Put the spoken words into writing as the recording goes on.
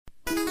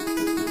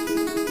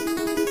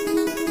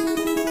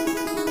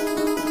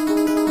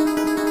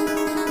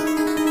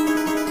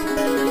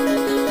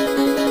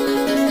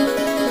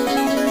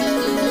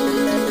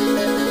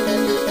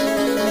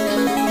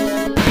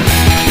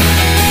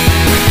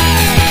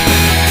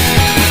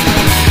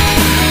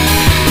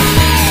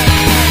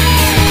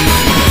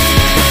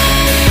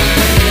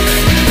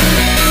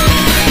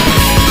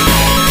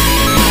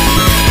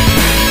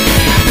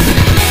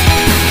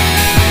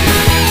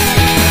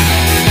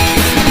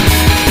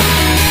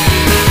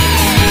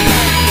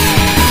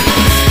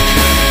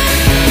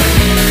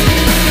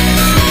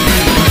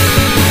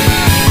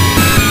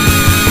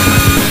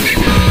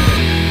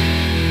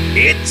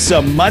It's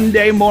a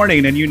Monday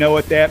morning, and you know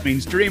what that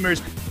means. Dreamers,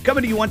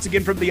 coming to you once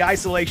again from the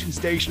isolation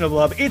station of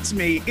love. It's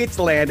me, it's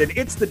Landon,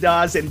 it's the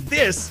Dawes, and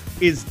this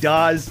is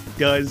Dawes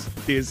Does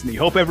Disney.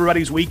 Hope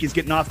everybody's week is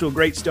getting off to a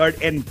great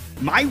start, and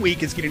my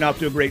week is getting off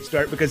to a great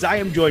start because I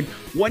am joined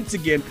once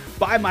again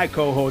by my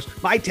co-host,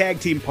 my tag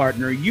team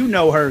partner. You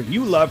know her,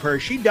 you love her.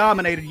 She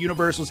dominated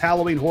Universal's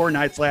Halloween Horror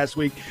Nights last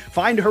week.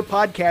 Find her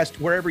podcast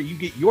wherever you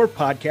get your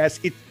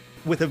podcasts. It's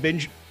with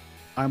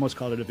I almost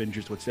called it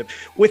Avengers with Steph.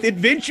 With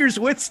Adventures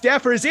with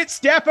Steffers, it's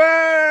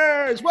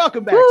Steffers!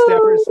 Welcome back, Woo!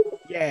 Steffers.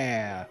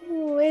 Yeah.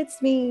 Ooh, it's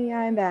me.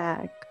 I'm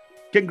back.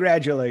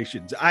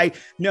 Congratulations. I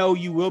know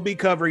you will be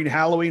covering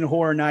Halloween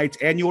Horror Nights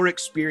and your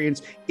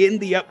experience in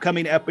the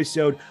upcoming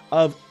episode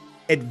of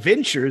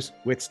Adventures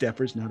with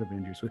Steffers, not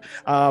Avengers.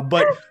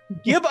 But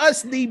give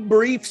us the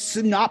brief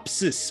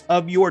synopsis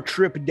of your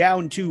trip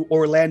down to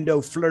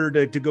Orlando,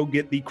 Florida to go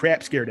get the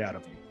crap scared out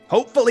of you.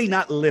 Hopefully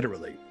not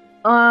literally.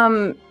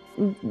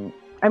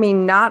 I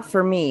mean, not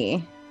for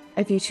me.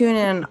 If you tune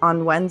in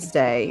on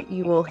Wednesday,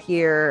 you will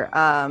hear,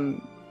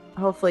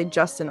 hopefully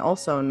Justin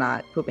also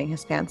not pooping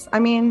his pants.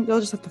 I mean, you'll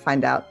just have to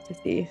find out to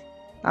see.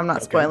 I'm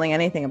not spoiling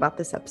anything about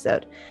this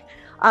episode.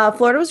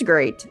 Florida was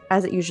great,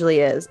 as it usually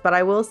is, but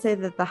I will say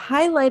that the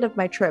highlight of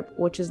my trip,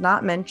 which is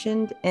not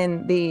mentioned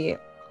in the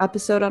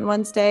episode on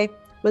Wednesday,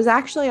 was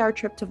actually our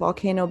trip to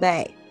Volcano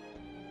Bay,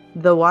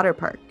 the water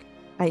park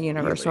at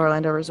Universal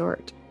Orlando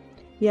Resort.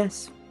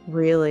 Yes,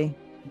 really.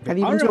 Have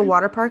you been to a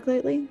water park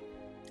lately?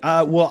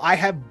 Well, I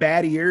have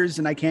bad ears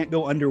and I can't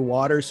go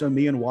underwater. So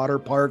me and water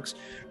parks,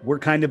 we're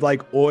kind of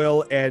like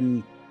oil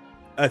and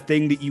a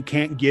thing that you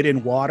can't get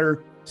in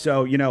water.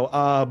 So,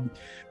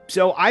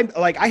 so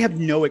I have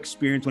no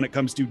experience when it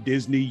comes to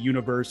Disney,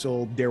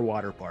 Universal, their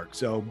water park.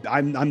 So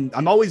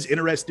I'm always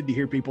interested to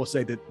hear people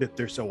say that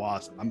they're so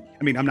awesome.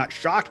 I'm not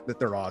shocked that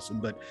they're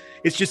awesome, but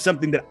it's just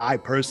something that I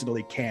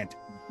personally can't,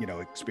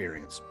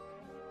 experience.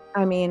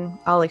 I mean,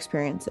 I'll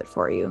experience it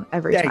for you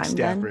every time.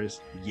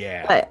 Steffers.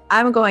 Yeah. But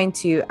I'm going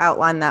to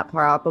outline that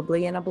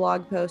probably in a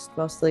blog post,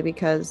 mostly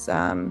because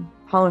Halloween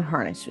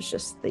Horror Nights was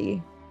just the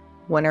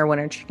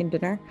winner chicken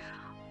dinner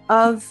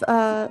of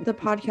the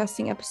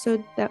podcasting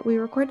episode that we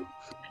recorded.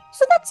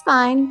 So that's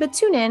fine. But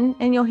tune in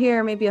and you'll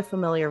hear maybe a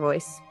familiar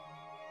voice.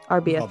 Our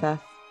BFF,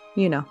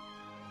 you know.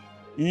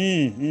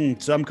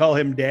 Some call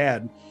him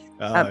Dad.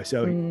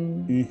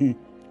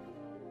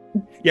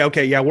 Yeah,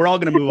 okay, yeah, we're all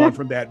going to move on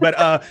from that.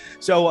 But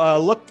so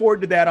look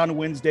forward to that on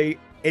Wednesday,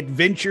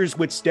 Adventures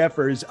with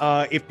Steffers.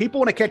 If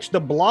people want to catch the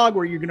blog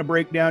where you're going to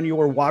break down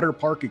your water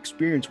park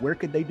experience, where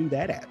could they do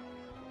that at?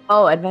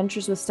 Oh,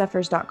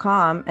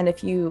 adventureswithsteffers.com. And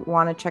if you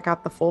want to check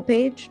out the full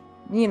page,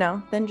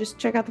 then just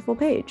check out the full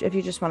page. If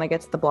you just want to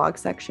get to the blog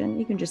section,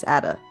 you can just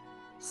add a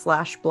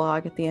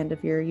 /blog at the end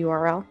of your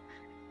URL.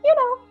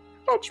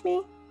 Catch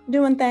me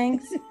doing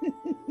things.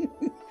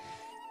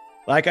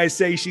 Like I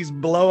say, she's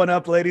blowing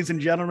up, ladies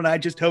and gentlemen. I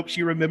just hope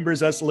she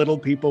remembers us little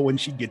people when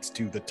she gets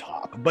to the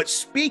top. But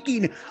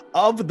speaking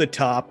of the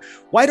top,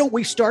 why don't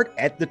we start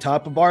at the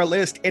top of our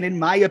list? And in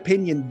my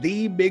opinion,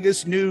 the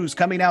biggest news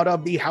coming out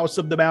of the House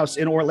of the Mouse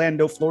in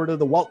Orlando, Florida,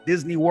 the Walt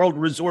Disney World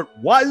Resort,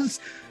 was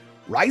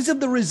Rise of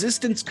the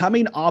Resistance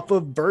coming off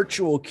of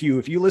Virtual Queue.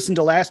 If you listened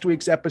to last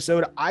week's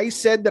episode, I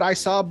said that I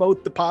saw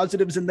both the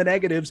positives and the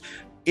negatives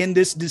in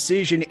this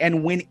decision.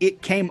 And when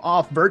it came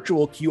off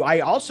Virtual Queue, I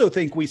also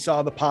think we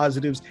saw the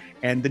positives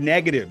and the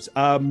negatives.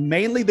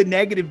 Mainly the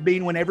negative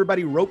being when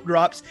everybody rope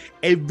drops,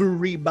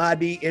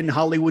 everybody in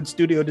Hollywood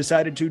studio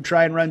decided to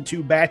try and run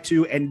to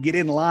Batuu and get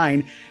in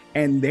line.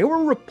 And there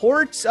were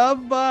reports of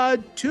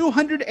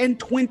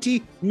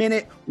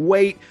 220-minute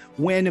wait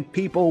when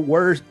people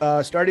were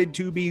started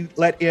to be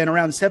let in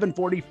around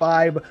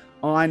 7:45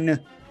 on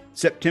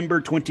September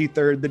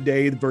 23rd, the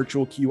day the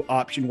Virtual Queue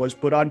option was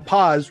put on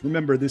pause.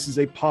 Remember, this is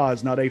a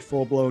pause, not a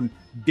full-blown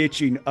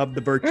ditching of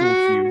the Virtual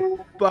Queue.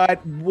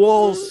 But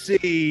we'll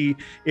see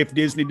if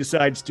Disney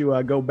decides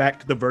to go back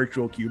to the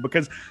Virtual Queue.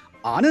 Because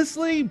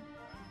honestly,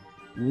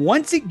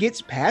 once it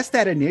gets past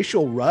that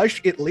initial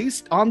rush, at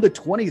least on the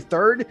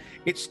 23rd,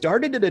 it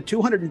started at a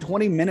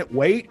 220-minute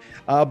wait.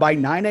 By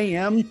 9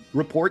 a.m.,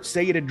 reports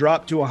say it had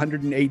dropped to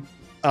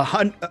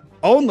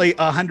only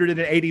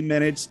 180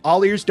 minutes.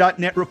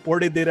 Allears.net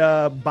reported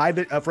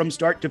that from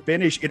start to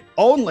finish, it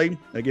only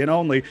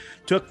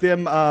took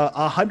them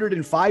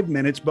 105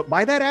 minutes. But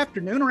by that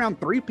afternoon, around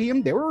 3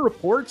 p.m., there were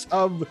reports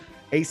of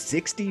a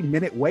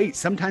 60-minute wait,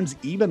 sometimes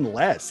even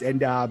less.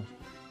 And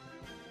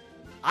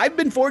I've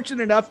been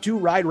fortunate enough to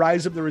ride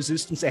Rise of the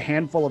Resistance a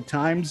handful of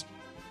times.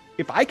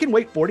 If I can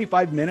wait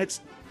 45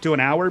 minutes to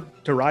an hour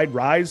to ride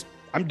Rise,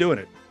 I'm doing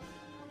it.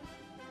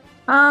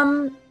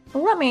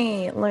 Let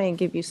me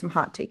give you some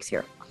hot takes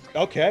here.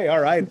 Okay,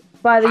 all right.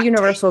 By the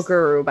Universal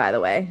Guru, by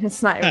the way.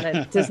 It's not even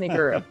a Disney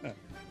Guru.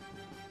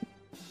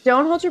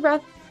 Don't hold your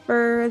breath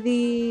for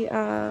the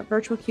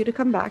Virtual Queue to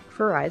come back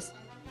for Rise.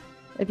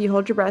 If you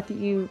hold your breath,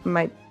 you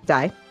might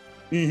die.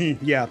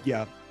 Mm-hmm.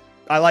 Yeah.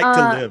 I like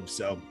to live,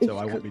 so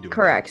I won't be doing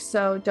correct. that.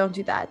 So don't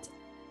do that.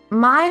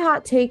 My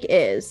hot take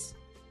is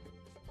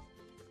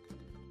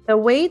the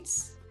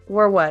waits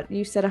were what?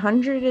 You said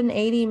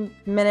 180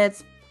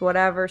 minutes,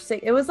 whatever.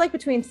 It was like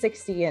between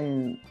 60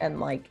 and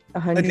like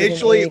 100.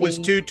 Initially, it was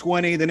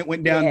 220, then it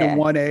went down to Yeah.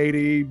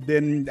 180.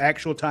 Then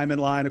actual time in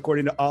line,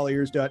 according to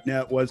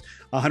Olliers.net, was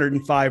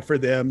 105 for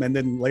them. And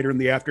then later in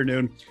the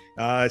afternoon,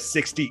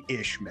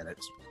 60-ish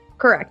minutes.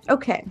 Correct.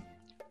 Okay.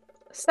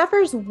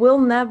 Steffers will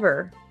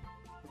never.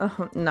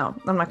 Oh, no,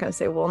 I'm not going to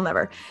say will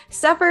never.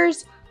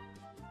 Steffers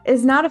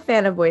is not a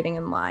fan of waiting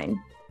in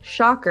line.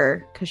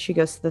 Shocker, because she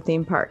goes to the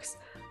theme parks.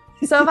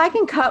 So if I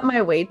can cut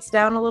my weights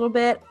down a little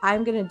bit,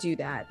 I'm going to do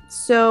that.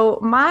 So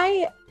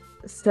my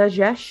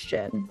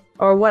suggestion,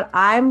 or what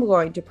I'm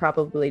going to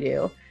probably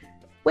do,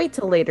 wait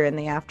till later in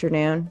the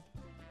afternoon.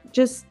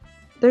 Just,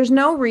 there's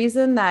no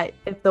reason that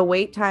if the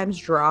wait times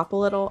drop a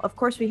little, of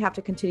course we have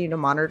to continue to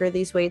monitor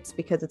these waits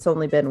because it's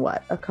only been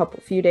what,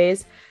 few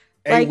days.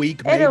 A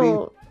week,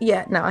 maybe?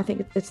 Yeah, no, I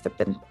think it's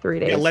been 3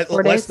 days. Yeah,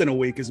 4 less days. than a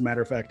week, as a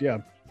matter of fact, yeah.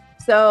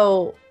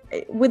 So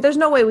there's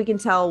no way we can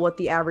tell what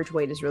the average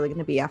weight is really going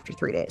to be after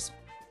 3 days.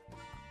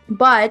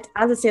 But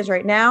as it stands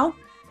right now,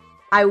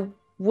 I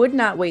would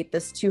not wait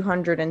this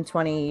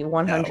 220,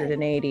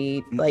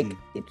 180, No. like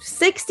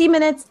 60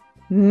 minutes,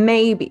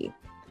 maybe.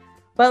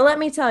 But let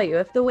me tell you,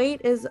 if the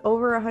wait is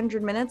over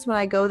 100 minutes when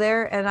I go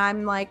there and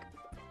I'm like,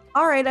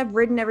 all right, I've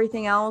ridden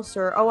everything else,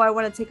 or, oh, I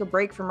want to take a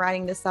break from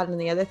riding this, that,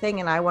 and the other thing,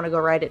 and I want to go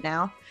ride it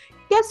now.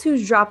 Guess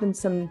who's dropping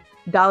some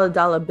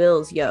dollar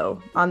bills, yo,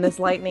 on this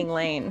lightning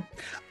lane?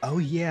 Oh,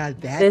 yeah,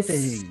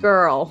 This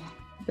girl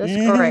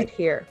right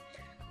here.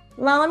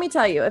 Now, let me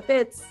tell you, if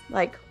it's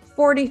like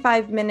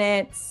 45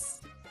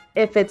 minutes,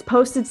 if it's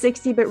posted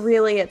 60, but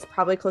really it's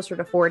probably closer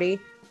to 40,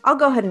 I'll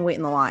go ahead and wait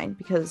in the line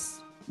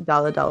because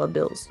dollar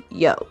bills,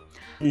 yo.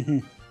 Mm-hmm.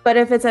 But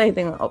if it's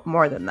anything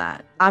more than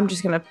that, I'm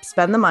just going to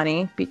spend the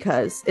money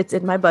because it's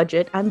in my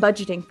budget. I'm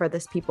budgeting for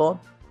this, people.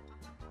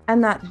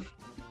 And that,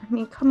 I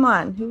mean, come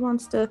on, who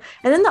wants to?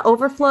 And then the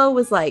overflow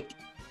was like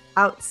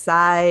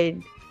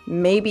outside,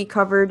 maybe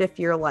covered if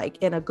you're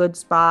like in a good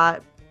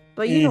spot,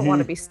 but you don't want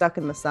to be stuck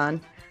in the sun.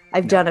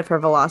 I've done it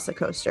for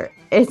Velocicoaster.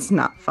 It's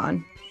not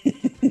fun.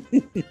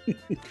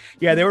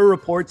 Yeah, there were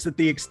reports that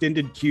the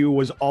extended queue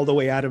was all the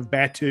way out of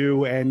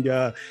Batu,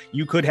 and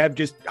you could have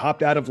just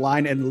hopped out of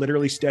line and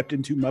literally stepped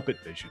into Muppet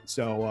Vision.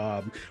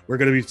 So we're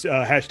going to be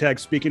hashtag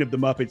speaking of the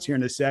Muppets here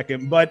in a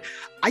second. But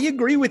I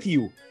agree with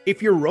you.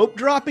 If you're rope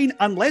dropping,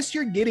 unless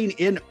you're getting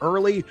in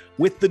early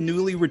with the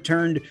newly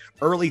returned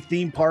early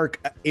theme park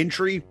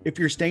entry, if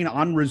you're staying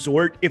on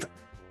resort,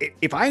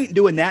 if I ain't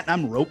doing that and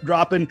I'm rope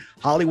dropping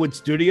Hollywood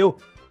Studio,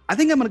 I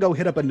think I'm going to go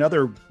hit up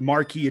another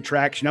marquee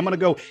attraction. I'm going to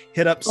go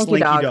hit up Slinky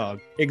Dog.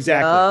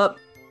 Exactly.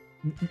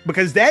 Yep.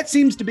 Because that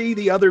seems to be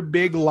the other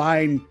big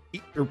line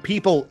or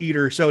people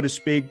eater, so to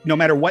speak. No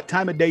matter what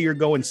time of day you're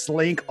going,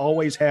 Slink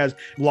always has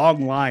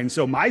long lines.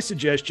 So my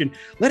suggestion,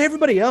 let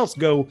everybody else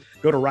go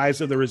to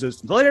Rise of the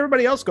Resistance. Let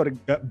everybody else go to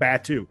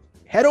Batu.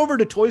 Head over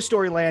to Toy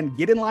Story Land,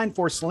 get in line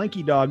for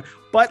Slinky Dog.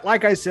 But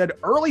like I said,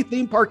 early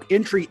theme park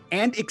entry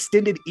and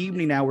extended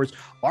evening hours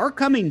are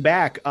coming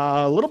back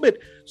a little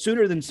bit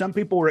sooner than some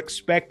people were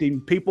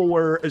expecting. People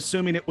were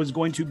assuming it was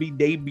going to be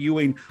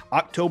debuting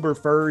October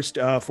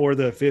 1st for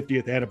the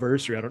 50th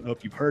anniversary. I don't know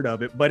if you've heard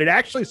of it, but it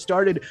actually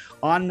started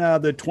on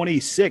the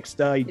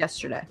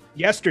 26th.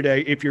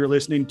 Yesterday, if you're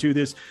listening to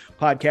this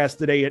podcast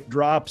today, it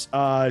drops.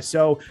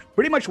 So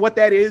pretty much what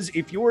that is,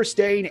 if you're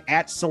staying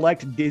at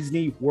select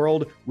Disney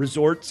World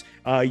resorts,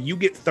 you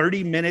get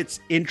 30 minutes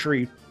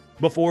entry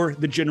before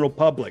the general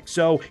public.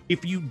 So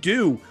if you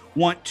do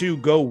want to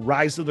go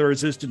Rise of the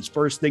Resistance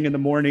first thing in the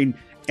morning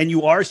and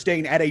you are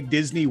staying at a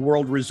Disney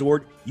World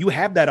resort, you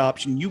have that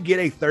option. You get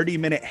a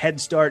 30-minute head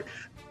start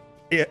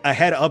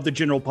ahead of the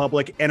general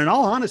public. And in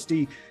all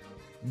honesty,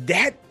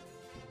 that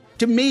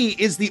to me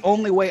is the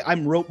only way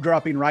I'm rope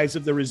dropping Rise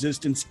of the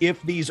Resistance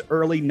if these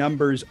early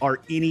numbers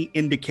are any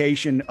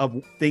indication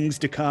of things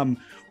to come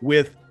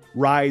with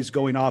Rise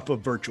going off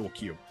of virtual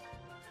queue.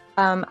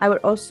 I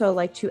would also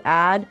like to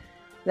add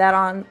that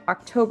on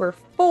October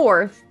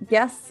 4th,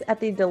 guests at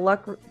the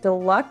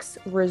deluxe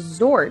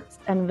resorts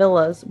and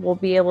villas will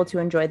be able to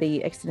enjoy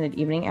the extended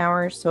evening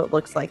hours. So it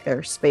looks like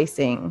they're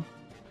spacing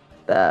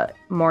the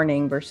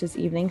morning versus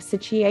evening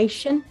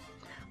situation.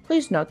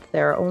 Please note that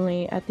they're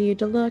only at the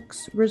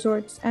deluxe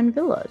resorts and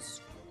villas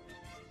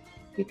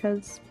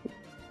because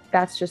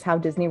that's just how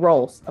Disney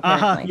rolls,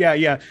 apparently.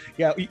 Yeah.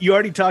 You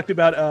already talked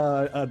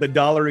about the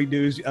dollary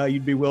dues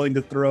you'd be willing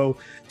to throw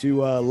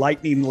to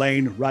Lightning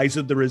Lane, Rise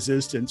of the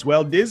Resistance.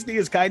 Well, Disney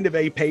is kind of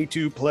a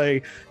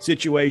pay-to-play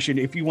situation.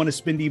 If you want to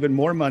spend even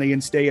more money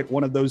and stay at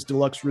one of those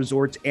deluxe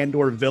resorts and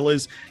or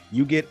villas,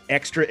 you get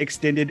extra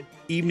extended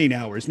evening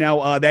hours.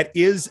 Now, that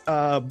is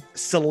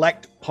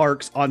select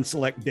parks on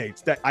select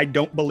dates. That I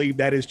don't believe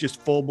that is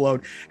just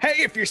full-blown, hey,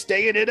 if you're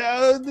staying at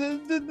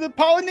the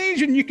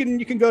Polynesian, you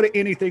can go to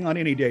anything on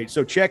any date.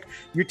 So check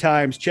your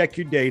times, check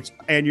your dates,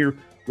 and your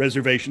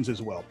reservations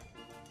as well.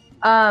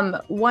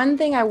 One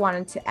thing I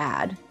wanted to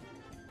add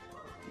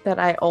that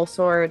I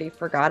also already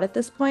forgot at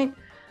this point,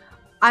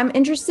 I'm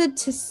interested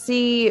to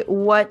see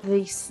what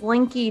the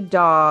Slinky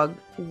Dog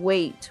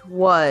wait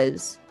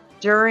was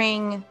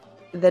during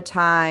the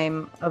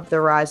time of the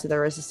Rise of the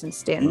Resistance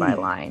standby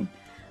line,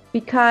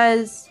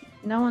 because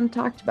no one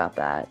talked about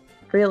that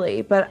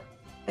really. But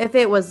if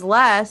it was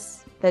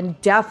less, then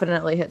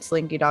definitely hit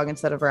Slinky Dog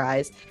instead of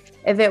Rise.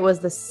 If it was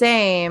the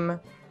same,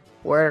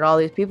 where did all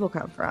these people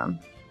come from?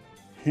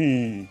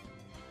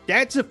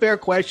 That's a fair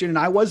question, and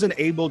I wasn't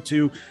able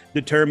to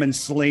determine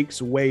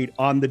Slink's weight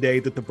on the day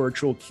that the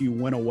virtual queue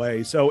went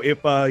away. So if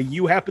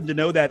you happen to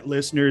know that,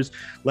 listeners,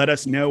 let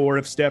us know. Or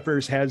if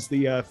Steffers has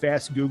the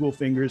fast Google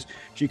fingers,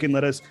 she can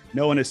let us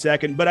know in a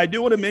second. But I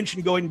do want to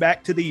mention, going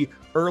back to the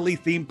early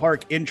theme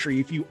park entry,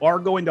 if you are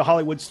going to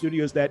Hollywood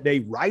Studios that day,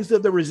 Rise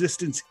of the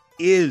Resistance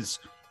is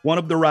one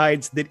of the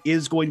rides that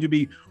is going to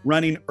be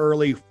running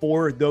early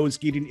for those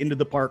getting into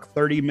the park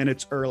 30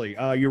 minutes early.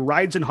 Your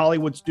rides in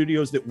Hollywood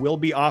Studios that will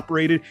be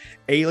operated: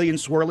 Alien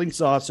Swirling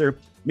Saucer,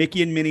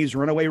 Mickey and Minnie's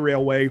Runaway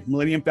Railway,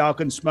 Millennium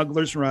Falcon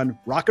Smuggler's Run,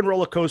 Rock and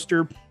Roller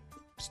Coaster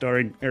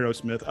starring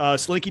Aerosmith,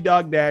 Slinky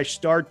Dog Dash,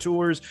 Star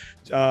Tours,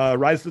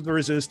 Rise of the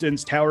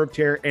Resistance, Tower of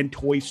Terror, and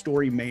Toy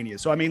Story Mania.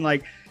 So, I mean,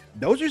 like,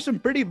 those are some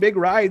pretty big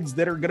rides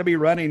that are going to be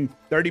running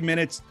 30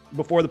 minutes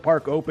before the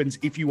park opens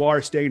if you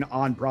are staying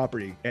on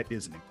property at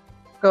Disney.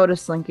 Go to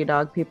Slinky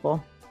Dog,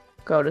 people.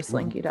 Go to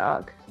Slinky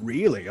Dog.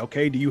 Really?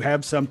 Okay. Do you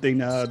have something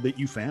that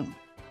you found?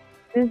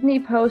 Disney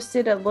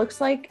posted, it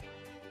looks like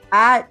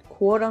at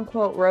quote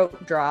unquote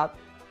rope drop,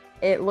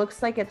 it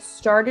looks like it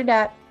started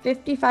at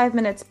 55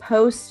 minutes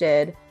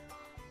posted,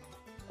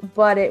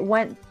 but it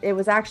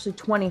was actually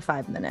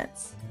 25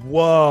 minutes.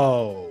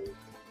 Whoa.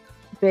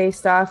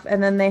 Based off,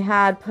 and then they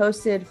had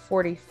posted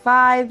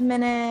 45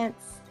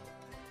 minutes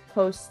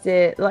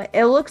posted. Like,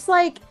 it looks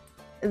like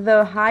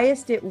the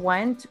highest it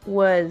went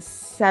was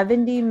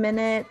 70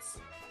 minutes,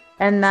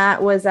 and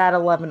that was at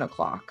 11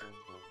 o'clock.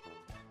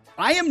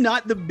 I am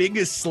not the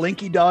biggest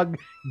Slinky Dog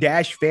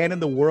Dash fan in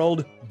the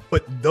world,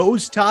 but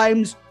those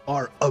times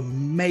are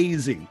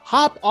amazing.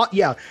 Hop on.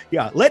 Yeah.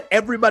 Let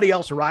everybody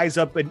else rise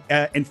up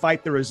and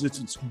fight the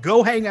resistance.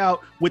 Go hang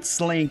out with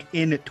Slink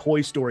in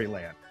Toy Story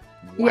Land.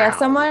 Wow.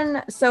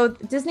 Yeah, so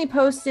Disney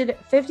posted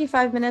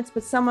 55 minutes,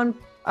 but someone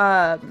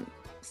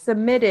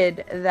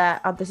submitted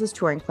that, this is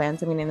Touring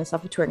Plans, I'm getting this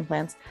off of Touring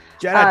Plans,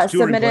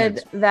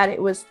 submitted that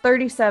it was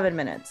 37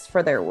 minutes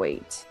for their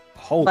wait.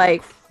 Holy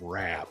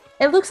crap.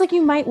 It looks like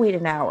you might wait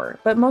an hour,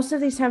 but most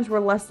of these times were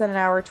less than an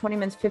hour, 20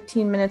 minutes,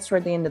 15 minutes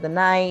toward the end of the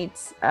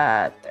night,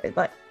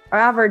 like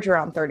average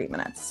around 30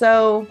 minutes.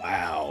 So,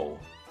 wow.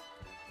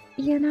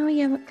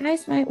 You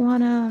guys might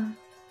want to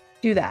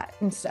do that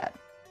instead.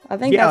 I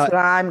think that's what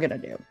I'm going to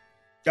do.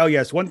 Oh,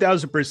 yes,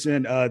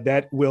 1,000%.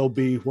 That will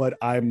be what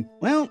I'm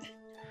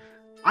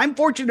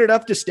fortunate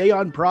enough to stay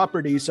on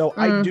property. So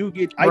I do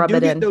get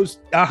those.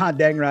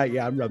 Dang right.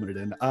 Yeah, I'm rubbing it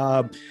in.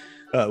 Well,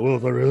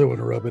 if I really want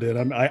to rub it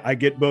in, I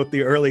get both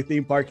the early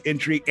theme park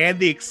entry and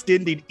the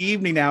extended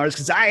evening hours,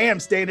 because I am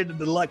staying at the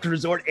Deluxe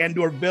Resort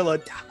and/or Villa.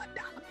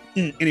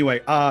 Anyway,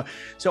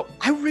 so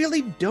I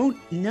really don't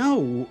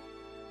know.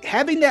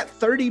 Having that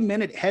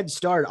 30-minute head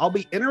start, I'll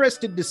be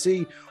interested to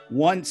see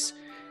once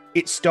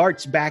it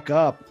starts back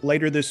up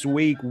later this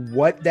week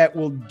what that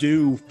will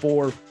do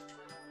for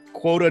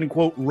quote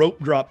unquote rope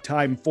drop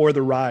time for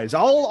the Rise.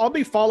 I'll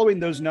be following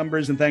those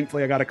numbers, and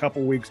thankfully I got a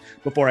couple weeks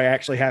before I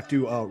actually have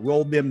to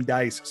roll them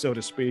dice, so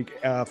to speak,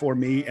 for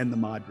me and the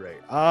Madre.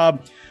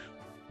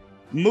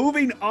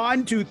 Moving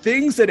on to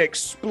things that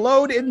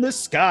explode in the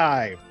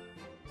sky.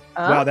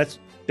 Wow,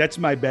 that's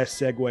my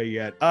best segue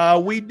yet.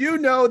 We do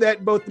know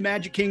that both the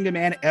Magic Kingdom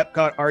and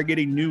Epcot are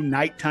getting new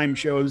nighttime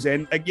shows.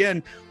 And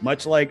again,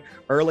 much like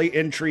early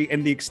entry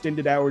and the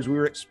extended hours, we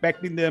were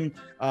expecting them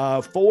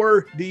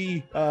for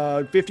the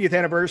 50th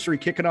anniversary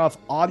kicking off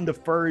on the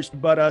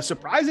 1st. But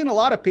surprising a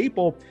lot of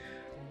people,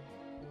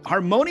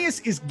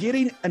 Harmonious is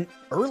getting an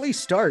early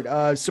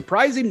start.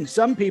 Surprising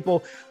some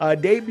people,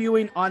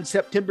 debuting on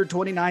September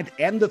 29th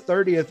and the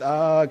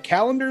 30th.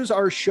 Calendars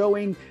are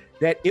showing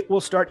that it will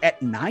start at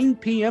 9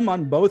 p.m.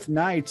 on both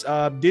nights.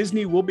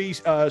 Disney will be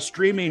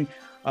streaming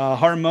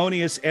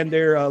Harmonious and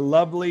their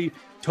lovely,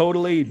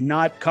 totally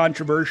not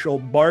controversial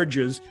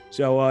barges.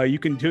 So you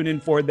can tune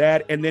in for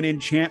that. And then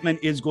Enchantment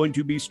is going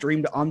to be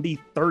streamed on the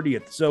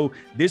 30th. So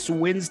this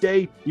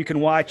Wednesday, you can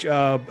watch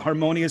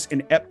Harmonious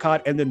in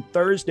Epcot. And then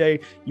Thursday,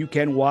 you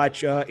can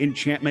watch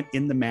Enchantment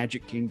in the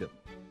Magic Kingdom.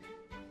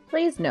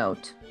 Please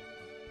note,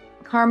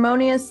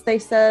 Harmonious, they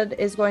said,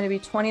 is going to be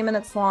 20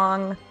 minutes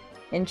long.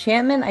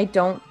 Enchantment, I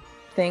don't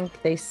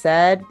think they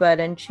said, but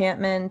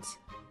Enchantment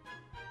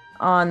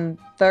on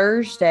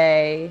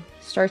Thursday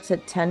starts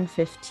at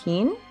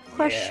 10:15?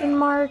 Question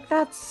mark.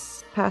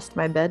 That's past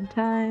my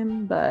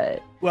bedtime,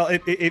 but well,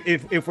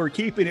 if we're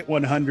keeping it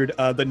 100,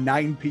 the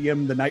 9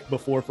 p.m. the night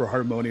before for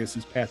Harmonious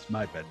is past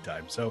my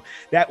bedtime. So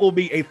that will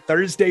be a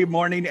Thursday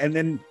morning, and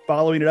then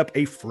following it up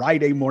a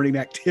Friday morning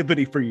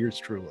activity for yours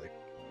truly.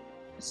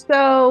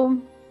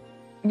 So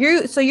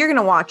you're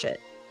gonna watch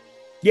it.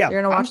 Yeah.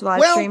 You're going to watch the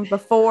live stream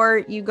before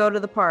you go to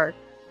the park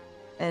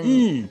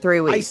in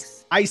 3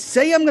 weeks. I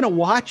say I'm going to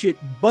watch it,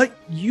 but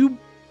you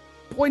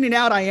pointing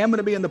out I am going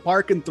to be in the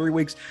park in 3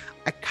 weeks.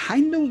 I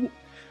kind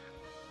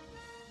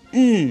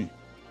of...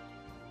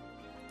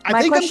 I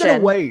My think I'm question.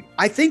 gonna wait.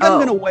 I think I'm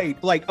gonna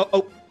wait. Like,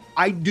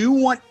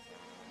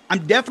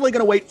 I'm definitely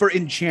gonna wait for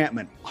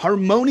Enchantment.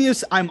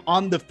 Harmonious, I'm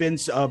on the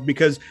fence of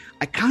because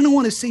I kind of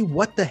want to see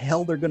what the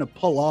hell they're gonna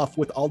pull off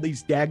with all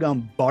these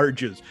daggum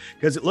barges.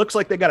 Because it looks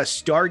like they got a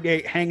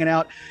Stargate hanging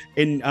out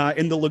in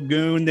the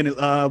lagoon. Then it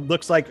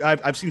looks like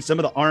I've seen some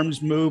of the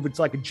arms move. It's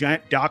like a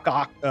giant Doc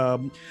Ock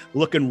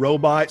looking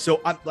robot. So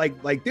I'm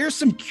like there's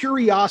some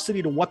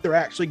curiosity to what they're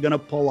actually gonna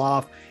pull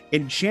off.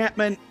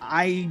 Enchantment,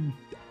 I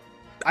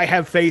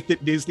have faith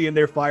that Disney and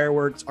their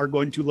fireworks are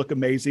going to look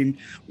amazing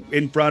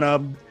in front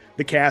of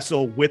the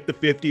castle with the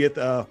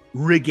 50th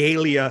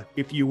regalia,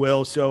 if you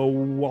will.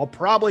 So I'll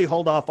probably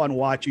hold off on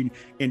watching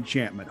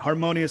Enchantment.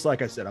 Harmonious,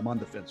 like I said, I'm on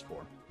the fence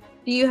for.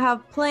 Do you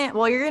have plan?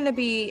 Well, you're going to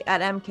be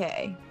at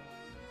MK.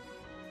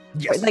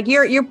 Yes. Like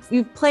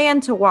you plan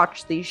to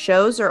watch these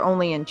shows or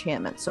only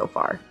Enchantment so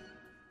far?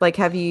 Like,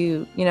 have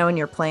you, in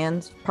your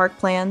plans, park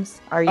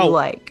plans, are you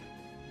like?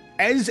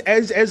 As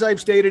I've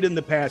stated in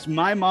the past,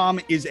 my mom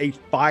is a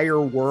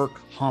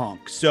firework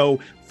honk. So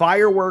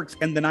fireworks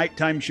and the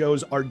nighttime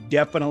shows are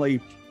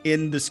definitely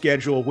in the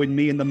schedule when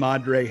me and the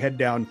Madre head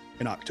down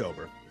in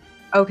October.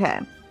 Okay.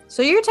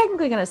 So you're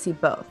technically going to see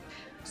both.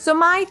 So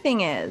my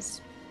thing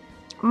is,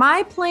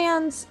 my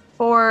plans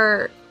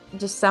for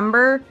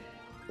December,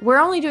 we're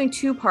only doing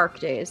 2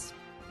 park days,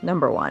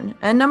 number 1.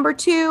 And number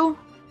 2,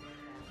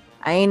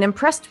 I ain't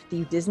impressed with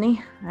you,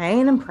 Disney. I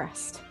ain't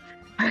impressed.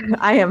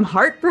 I am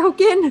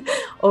heartbroken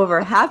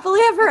over Happily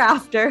Ever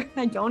After.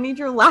 I don't need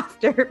your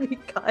laughter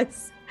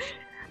because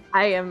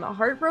I am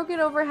heartbroken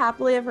over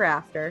Happily Ever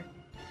After.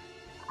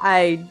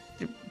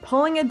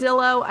 Pulling a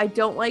Dillo. I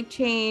don't like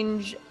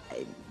change.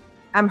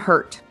 I'm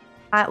hurt.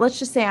 Let's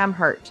just say I'm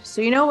hurt.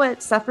 So you know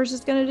what Suffers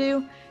is going to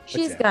do?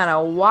 She's going to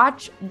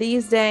watch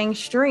these dang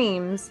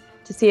streams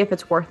to see if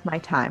it's worth my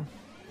time.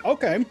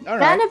 Okay. All right.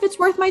 Then if it's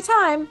worth my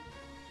time,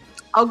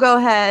 I'll go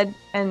ahead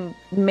and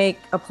make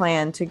a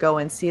plan to go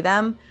and see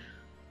them.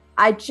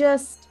 It's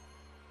just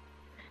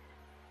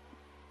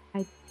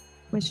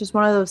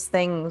one of those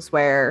things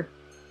where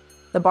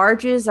the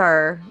barges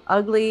are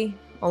ugly.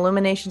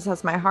 Illuminations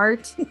has my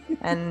heart,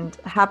 and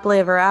Happily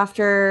Ever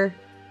After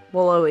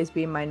will always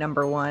be my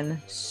number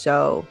 1.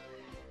 So,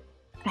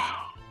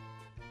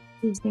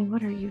 Disney,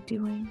 what are you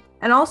doing?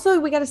 And also,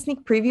 we got a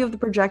sneak preview of the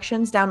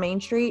projections down Main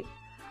Street.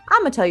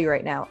 I'm gonna tell you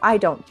right now, I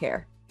don't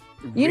care.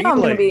 You know,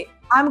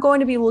 I'm going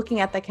to be looking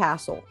at the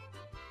castle.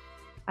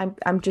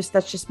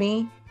 That's just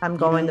me. I'm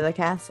going to the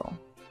castle.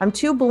 I'm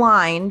too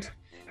blind.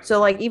 So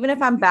like, even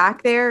if I'm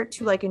back there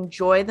to like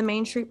enjoy the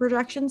Main Street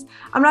projections,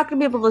 I'm not going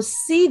to be able to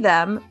see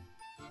them.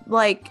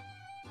 Like,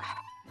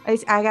 I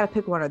got to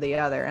pick one or the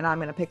other, and I'm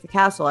going to pick the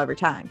castle every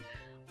time.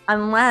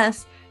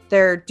 Unless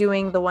they're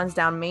doing the ones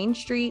down Main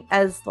Street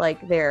as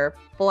like their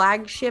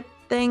flagship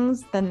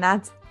things, then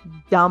that's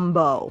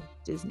Dumbo,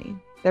 Disney.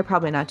 They're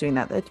probably not doing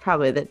that. It's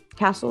probably the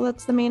castle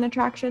that's the main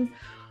attraction.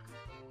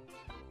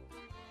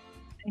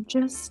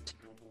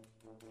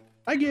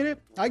 I get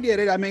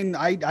it. I mean,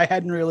 I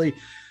hadn't really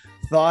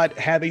thought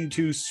having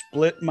to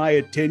split my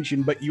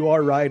attention, but you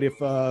are right. If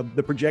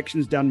the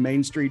projections down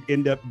Main Street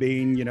end up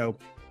being,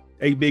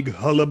 a big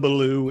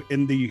hullabaloo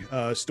in the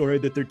story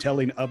that they're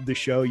telling of the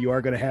show, you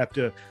are going to have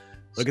to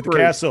look at the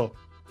castle,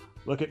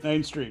 look at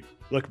Main Street,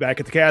 look back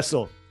at the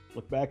castle,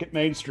 look back at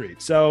Main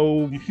Street.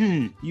 So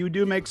you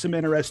do make some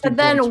interesting But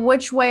then points.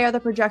 Which way are the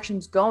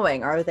projections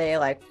going? Are they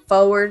like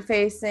forward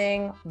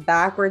facing,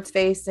 backwards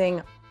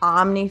facing,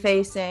 omni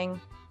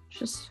facing?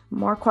 Just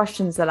more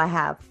questions that I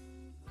have.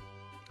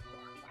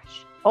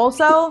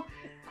 Also,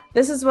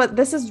 this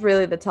is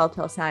really the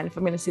telltale sign if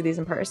I'm going to see these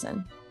in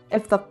person.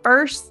 If the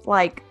first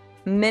like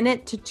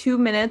minute to 2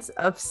 minutes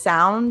of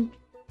sound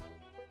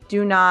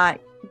do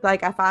not,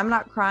 like, if I'm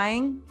not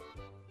crying,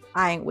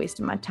 I ain't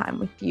wasting my time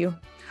with you.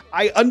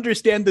 I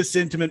understand the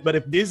sentiment, but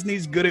if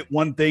Disney's good at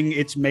one thing,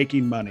 it's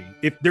making money.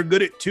 If they're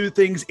good at 2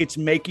 things, it's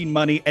making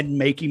money and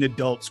making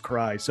adults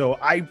cry. So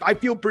I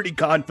feel pretty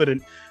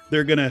confident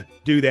they're going to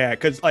do that.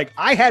 Because, like,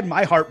 I had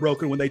my heart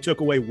broken when they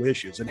took away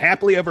Wishes. And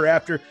Happily Ever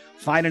After,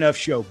 fine enough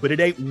show. But it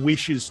ain't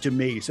Wishes to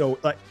me. So,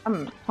 like...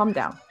 Calm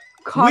down.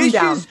 Calm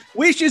down.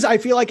 Wishes, I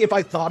feel like if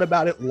I thought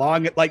about it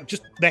long, like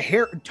just the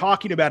hair,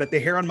 talking about it, the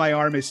hair on my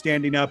arm is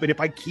standing up. And if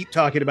I keep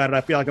talking about it,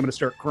 I feel like I'm going to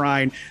start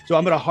crying. So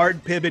I'm going to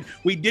hard pivot.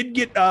 We did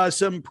get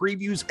some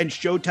previews and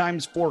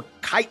showtimes for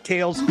Kite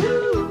Tales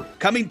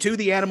coming to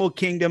the Animal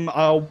Kingdom,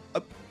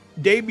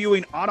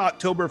 debuting on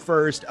October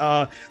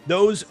 1st.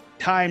 Those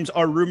times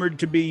are rumored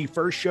to be,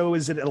 first show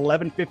is at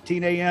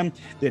 11:15 a.m.,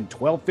 then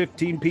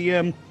 12:15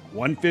 p.m.,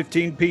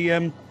 1:15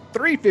 p.m.,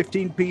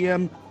 3:15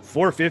 p.m.,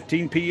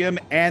 4:15 p.m.,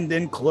 and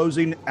then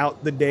closing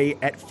out the day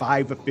at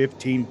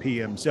 5:15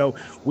 p.m. So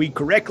we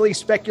correctly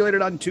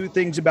speculated on 2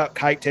 things about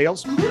Kite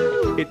Tales.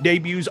 It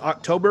debuts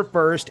October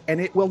 1st, and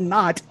it will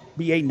not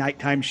be a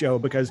nighttime show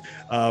because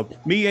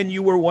me and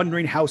you were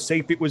wondering how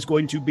safe it was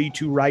going to be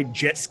to ride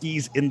jet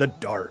skis in the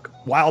dark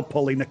while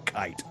pulling a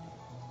kite.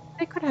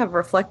 They could have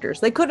reflectors.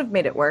 They could have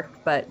made it work,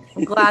 but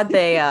I'm glad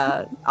they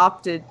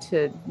opted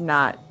to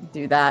not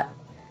do that.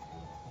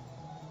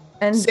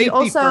 And Safety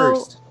also,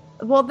 first.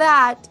 Well,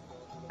 that,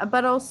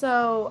 but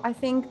also I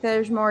think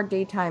there's more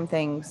daytime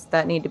things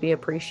that need to be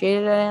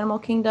appreciated at Animal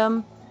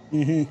Kingdom.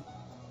 Hmm.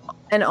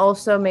 And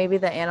also maybe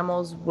the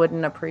animals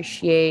wouldn't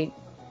appreciate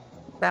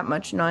that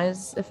much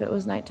noise if it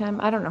was nighttime.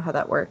 I don't know how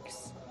that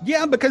works.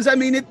 Yeah, because I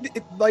mean,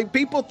 like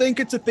people think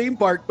it's a theme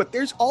park, but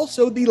there's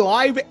also the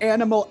live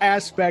animal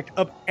aspect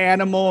of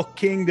Animal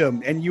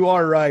Kingdom. And you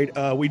are right.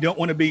 We don't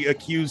want to be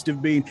accused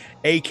of being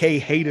AK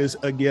haters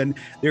again.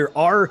 There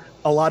are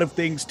a lot of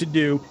things to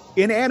do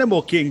in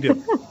Animal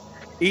Kingdom.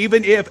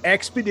 Even if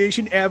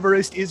Expedition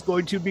Everest is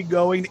going to be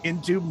going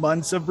into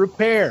months of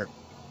repair,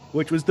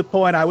 which was the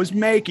point I was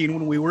making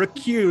when we were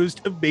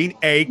accused of being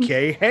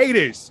AK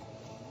haters.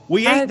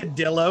 We ain't the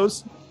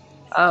Dillos.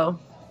 Oh,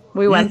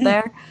 we went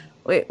there.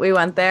 We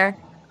went there.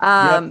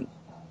 Yep.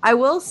 I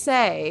will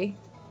say,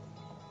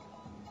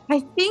 I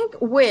think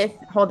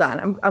hold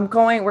on,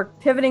 we're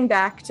pivoting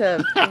back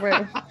to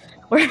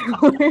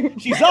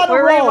She's on a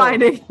we're roll.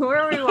 rewinding.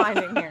 We're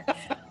rewinding here.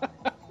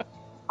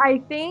 I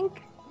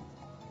think,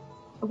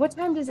 what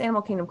time does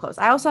Animal Kingdom close?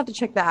 I also have to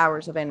check the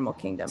hours of Animal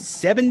Kingdom.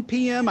 7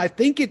 p.m. I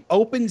think it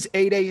opens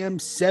 8 a.m.,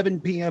 7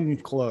 p.m.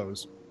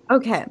 close.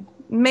 Okay.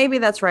 Maybe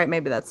that's right.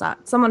 Maybe that's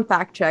not. Someone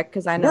fact check,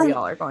 because I know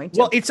y'all are going to.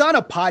 Well, it's on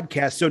a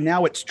podcast, so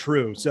now it's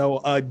true.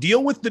 So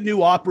deal with the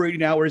new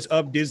operating hours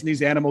of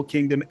Disney's Animal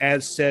Kingdom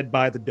as said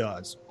by the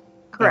Dawes.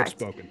 Correct.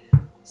 Outspoken.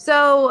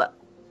 So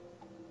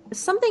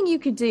something you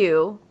could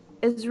do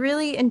is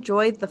really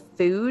enjoy the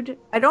food.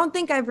 I don't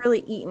think I've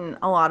really eaten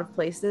a lot of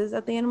places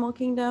at the Animal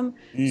Kingdom.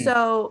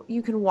 So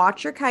you can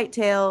watch your kite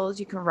tails,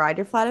 you can ride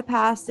your Flight of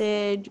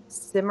Passage,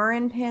 simmer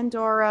in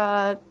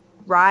Pandora,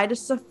 ride a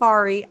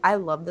safari. I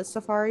love the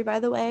safari, by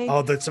the way.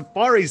 Oh, the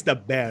safari's the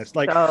best.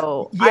 Like,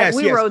 so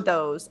we rode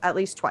those at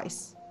least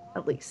twice,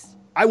 at least.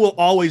 I will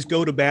always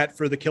go to bat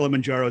for the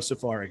Kilimanjaro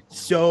safari.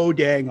 So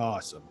dang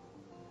awesome.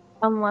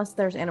 Unless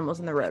there's animals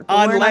in the road.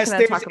 Unless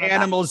there's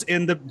animals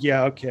in the...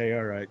 Yeah, okay,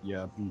 all right,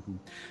 yeah. Mm-hmm.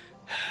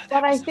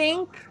 But I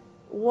think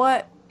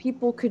what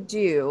people could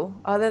do,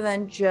 other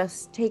than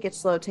just take it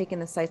slow, taking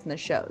the sights and the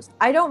shows.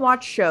 I don't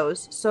watch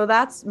shows, so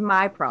that's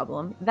my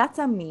problem. That's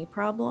a me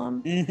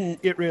problem. Mm-hmm.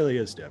 It really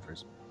is,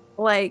 Steffers.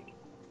 Like,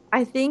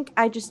 I think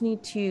I just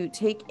need to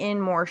take in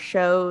more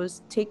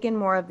shows, take in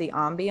more of the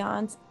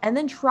ambiance, and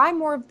then try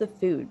more of the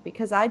food,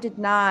 because I did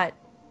not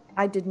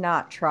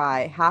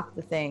try half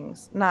the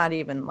things, not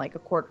even like a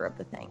quarter of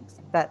the things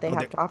that they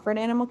have to offer at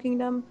Animal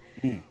Kingdom.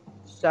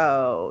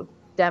 So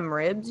dem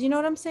ribs, you know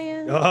what I'm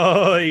saying?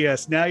 Oh,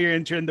 yes. Now you're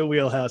entering the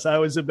wheelhouse. I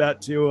was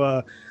about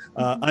to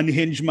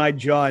unhinge my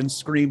jaw and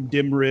scream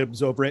dim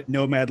ribs over at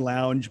Nomad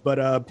Lounge.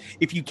 But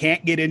if you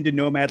can't get into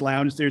Nomad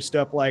Lounge, there's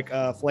stuff like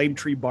Flame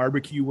Tree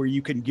Barbecue, where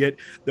you can get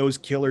those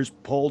killers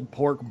pulled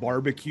pork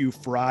barbecue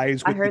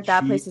fries. I heard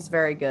that place is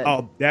very good.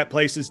 Oh, that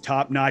place is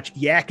top notch.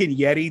 Yak and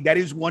Yeti, that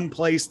is one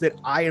place that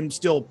I am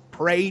still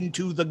praying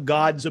to the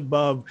gods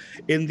above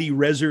in the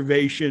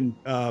reservation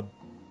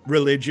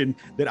religion,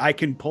 that I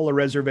can pull a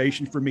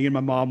reservation for me and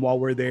my mom while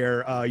we're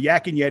there.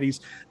 Yak and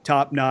Yeti's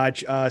top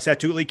notch.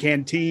 Satu'li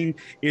Canteen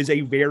is a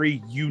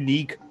very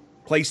unique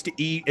place to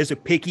eat. As a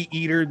picky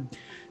eater,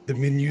 the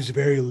menu's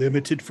very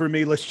limited for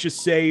me, let's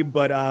just say,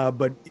 but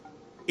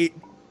it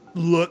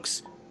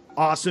looks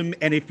awesome.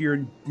 And if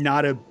you're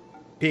not a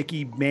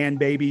picky man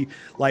baby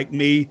like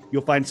me,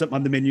 you'll find something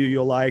on the menu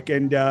you'll like.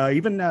 And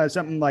even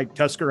something like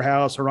Tusker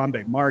House,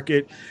 Harambe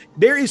Market,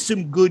 there is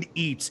some good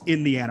eats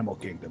in the Animal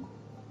Kingdom.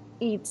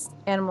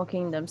 Animal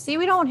Kingdom. See,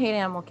 we don't hate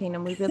Animal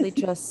Kingdom. We really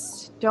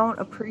just don't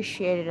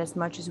appreciate it as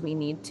much as we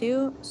need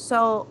to.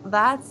 So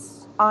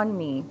that's on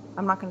me.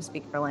 I'm not going to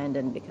speak for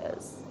Landon,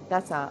 because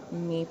that's a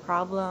me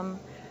problem,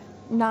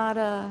 not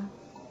a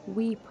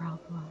we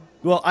problem.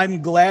 Well,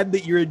 I'm glad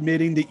that you're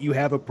admitting that you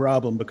have a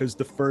problem, because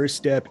the first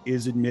step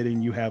is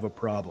admitting you have a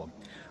problem.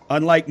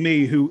 Unlike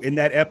me, who in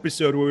that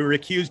episode where we were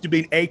accused of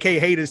being AK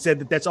haters said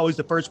that that's always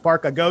the first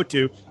park I go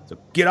to. So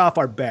get off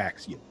our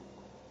backs, you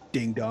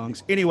ding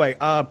dongs. Anyway,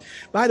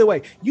 by the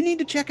way, you need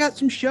to check out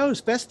some shows,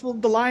 Festival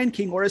of the Lion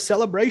King, or a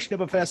celebration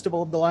of a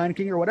Festival of the Lion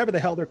King, or whatever the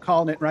hell they're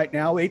calling it right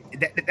now.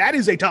 That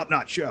is a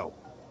top-notch show.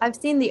 I've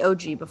seen the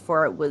OG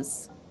before it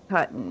was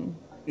cut and...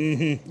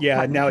 Mm-hmm.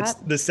 Yeah, now it's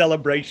the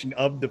celebration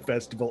of the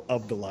Festival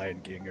of the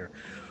Lion King, or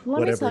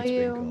whatever it's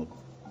being called.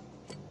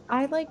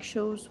 I like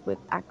shows with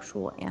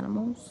actual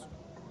animals.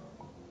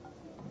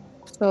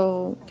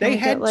 So they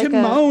had like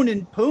Timon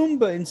and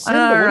Pumbaa and Simba.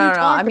 What are you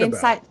talking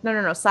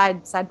about?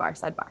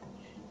 Sidebar.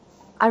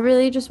 I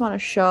really just want a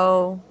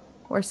show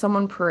where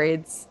someone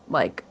parades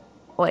like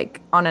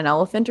on an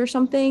elephant or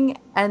something,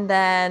 and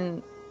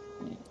then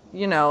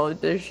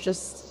there's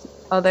just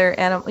other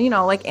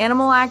animal, like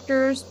animal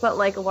actors, but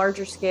like a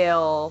larger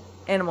scale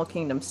Animal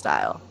Kingdom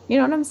style. You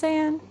know what I'm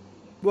saying?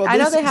 Well, I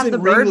know they have the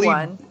bird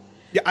one.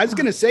 Yeah, I was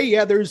gonna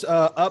say, there's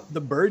Up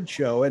the Bird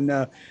Show,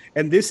 and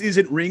this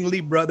isn't Ringley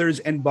Brothers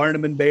and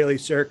Barnum and Bailey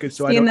Circus,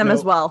 so I don't know. Seen them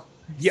as well.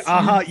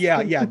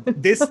 Yeah, yeah.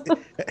 This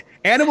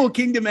Animal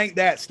Kingdom ain't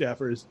that,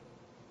 Steffers.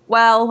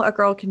 Well, a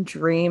girl can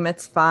dream.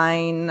 It's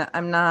fine.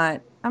 I'm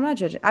not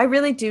judging. I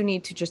really do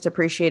need to just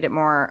appreciate it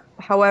more.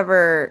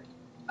 However,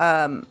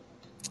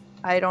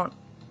 I don't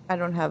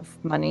have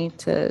money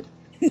to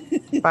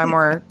buy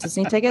more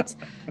Disney tickets.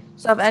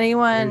 So if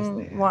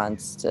anyone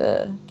wants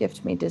to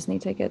gift me Disney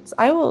tickets,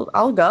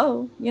 I'll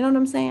go. You know what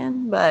I'm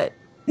saying? But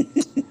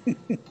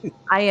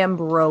I am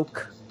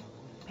broke.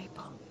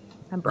 People.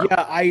 I'm broke.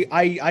 Yeah,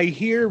 I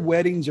hear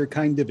weddings are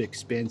kind of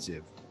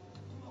expensive.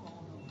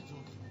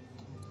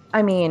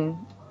 I mean,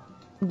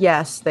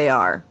 yes, they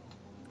are.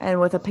 And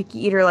with a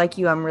picky eater like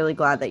you, I'm really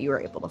glad that you were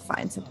able to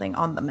find something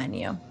on the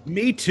menu.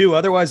 Me too.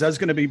 Otherwise, I was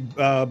going to be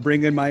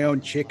bringing my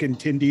own chicken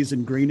tendies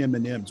and green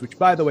M&Ms, which,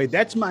 by the way,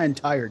 that's my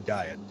entire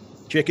diet.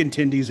 Chicken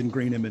tendies and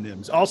green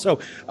M&Ms. Also,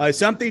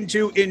 something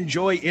to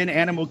enjoy in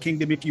Animal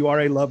Kingdom if you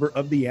are a lover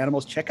of the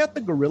animals. Check out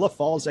the Gorilla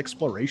Falls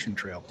Exploration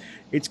Trail.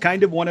 It's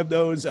kind of one of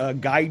those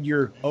guide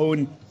your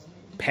own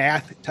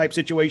path type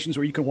situations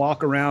where you can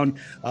walk around,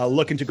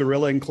 look into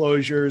gorilla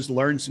enclosures,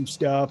 learn some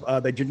stuff.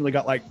 They generally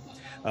got like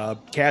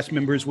cast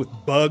members with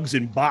bugs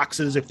and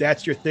boxes, if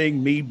that's your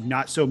thing. Me,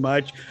 not so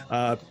much.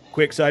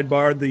 Quick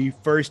sidebar, the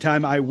first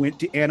time I went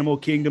to Animal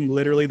Kingdom,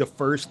 literally the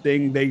first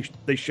thing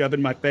they shove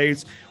in my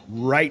face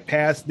right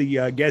past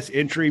the guest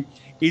entry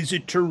is a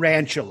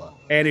tarantula.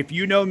 And if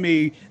you know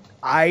me,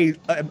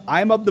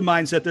 I'm of the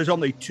mindset there's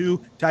only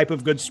two type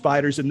of good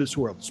spiders in this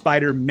world: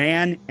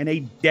 Spider-Man and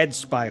a dead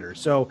spider.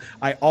 So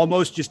I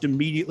almost just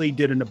immediately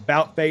did an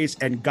about face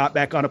and got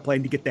back on a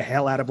plane to get the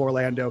hell out of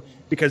Orlando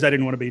because I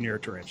didn't want to be near a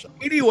tarantula.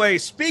 Anyway,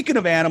 speaking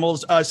of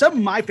animals, some of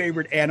my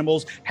favorite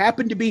animals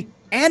happen to be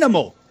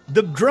Animal,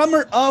 the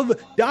drummer of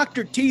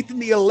Dr. Teeth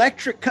and the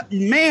Electric.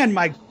 Man,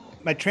 my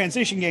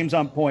transition game's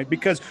on point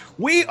because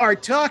we are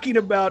talking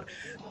about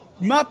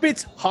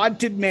Muppets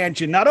Haunted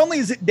Mansion. Not only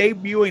is it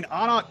debuting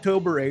on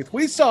October 8th,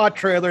 we saw a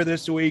trailer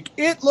this week.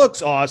 It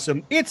looks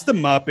awesome. It's the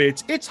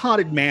Muppets. It's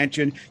Haunted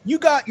Mansion. You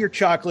got your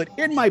chocolate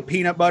in my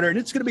peanut butter, and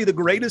it's going to be the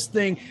greatest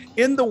thing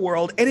in the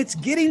world. And it's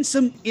getting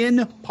some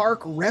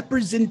in-park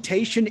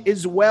representation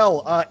as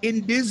well.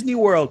 In Disney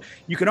World,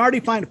 you can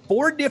already find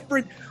 4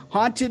 different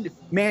Haunted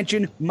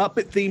Mansion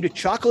Muppet-themed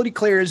chocolate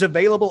eclairs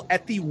available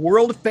at the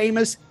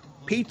world-famous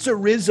Pizza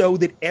Rizzo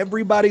that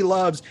everybody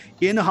loves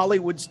in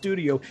Hollywood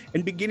Studio.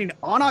 And beginning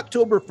on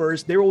October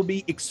 1st, there will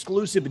be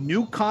exclusive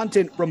new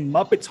content from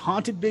Muppets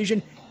Haunted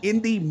Vision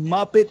in the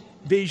Muppet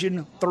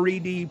Vision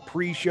 3D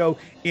pre-show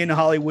in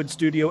Hollywood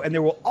Studio. And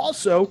there will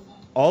also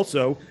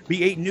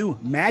be a new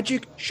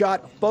Magic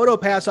Shot Photo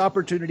Pass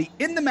opportunity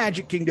in the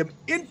Magic Kingdom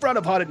in front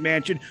of Haunted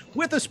Mansion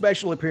with a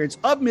special appearance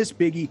of Miss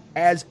Piggy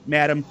as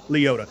Madame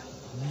Leota.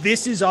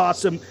 This is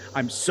awesome.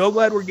 I'm so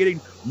glad we're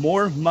getting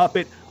more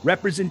Muppet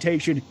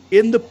representation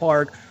in the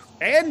park,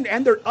 and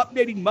they're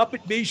updating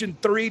Muppet Vision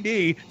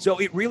 3D, so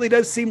it really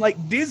does seem like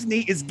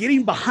Disney is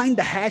getting behind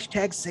the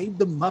hashtag Save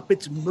the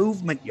Muppets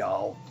movement,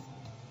 y'all.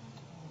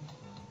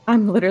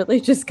 I'm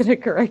literally just gonna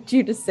correct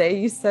you to say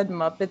you said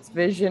Muppets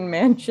Vision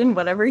Mansion,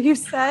 whatever you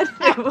said.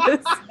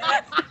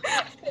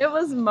 It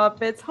was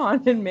Muppets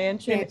Haunted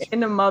Mansion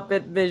in a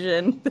Muppet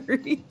Vision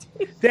 3D.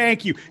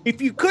 Thank you. If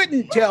you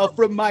couldn't tell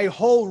from my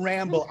whole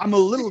ramble, I'm a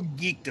little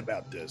geeked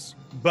about this.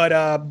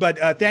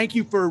 But thank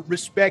you for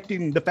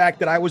respecting the fact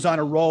that I was on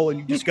a roll and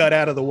you just got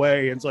out of the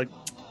way. And it's like,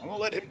 I'm gonna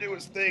let him do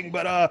his thing.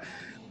 But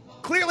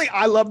clearly,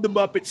 I love the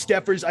Muppet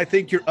Steffers. I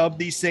think you're of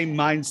the same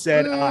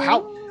mindset.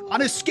 How,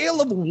 on a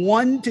scale of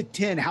 1 to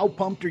 10, how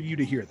pumped are you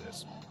to hear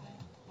this?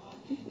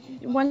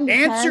 1 to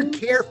Answer 10?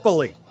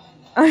 Carefully.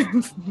 I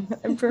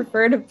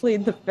prefer to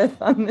plead the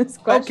fifth on this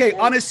question. Okay,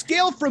 on a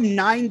scale from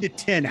 9 to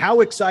 10,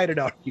 how excited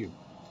are you?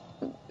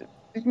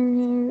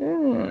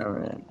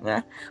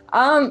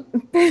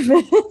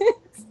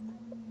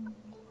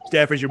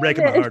 Steffers, you're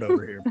breaking my heart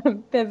over here.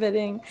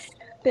 Pivoting.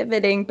 Did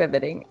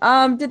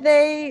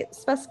they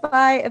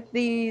specify if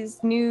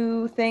these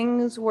new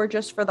things were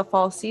just for the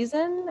fall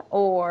season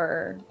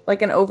or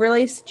like an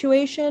overlay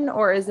situation,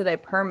 or is it a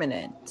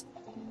permanent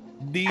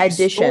The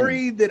addition?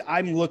 story that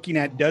I'm looking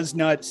at does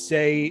not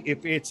say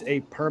if it's a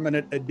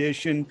permanent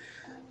addition.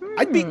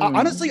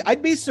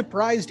 I'd be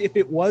surprised if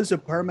it was a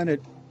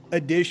permanent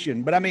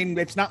addition, but I mean,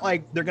 it's not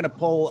like they're going to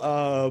pull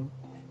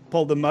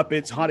the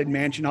Muppets Haunted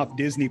Mansion off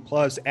Disney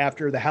Plus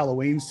after the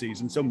Halloween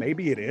season. So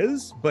maybe it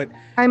is, but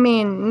I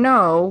mean,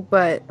 no,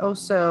 but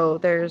also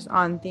there's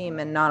on theme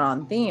and not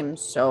on theme.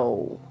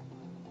 So,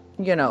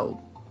 you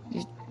know,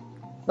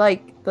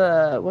 like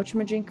the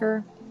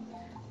whatchamajinker,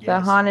 the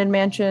Haunted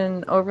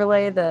Mansion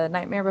overlay, the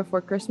Nightmare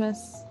Before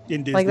Christmas.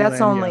 In Disneyland, like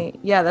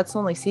that's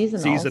only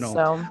seasonal.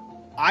 So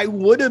I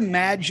would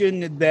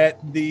imagine that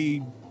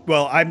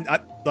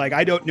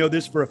I don't know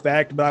this for a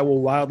fact, but I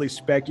will wildly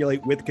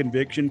speculate with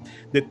conviction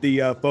that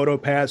the photo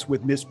pass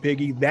with Miss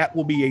Piggy, that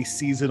will be a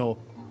seasonal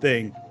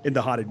thing in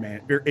the Haunted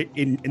Man or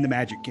in the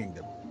Magic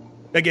Kingdom.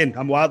 Again,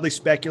 I'm wildly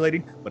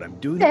speculating, but I'm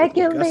doing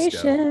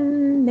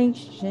speculation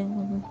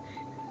nation.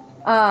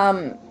 I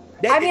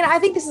mean, I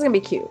think this is gonna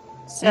be cute.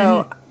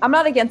 So I'm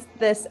not against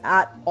this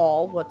at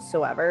all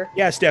whatsoever.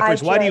 Yeah,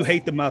 Steffers, why do you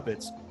hate the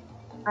Muppets?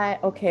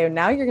 Okay,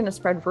 now you're gonna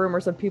spread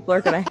rumors and people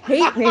are gonna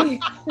hate me.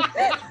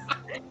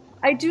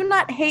 I do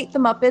not hate the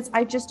Muppets.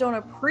 I just don't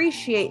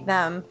appreciate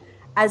them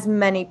as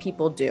many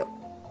people do.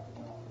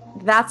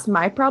 That's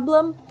my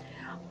problem.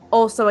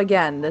 Also,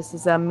 again, this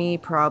is a me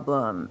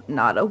problem,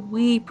 not a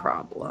we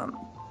problem.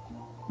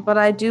 But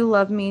I do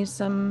love me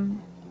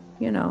some,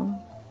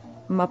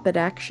 Muppet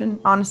action.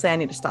 Honestly, I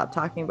need to stop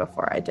talking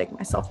before I dig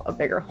myself a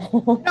bigger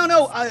hole.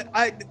 No,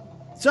 I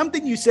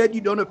something you said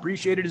you don't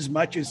appreciate it as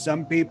much as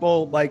some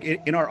people like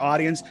in our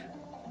audience.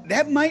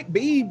 That might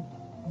be,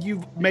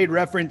 you've made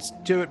reference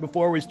to it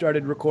before we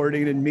started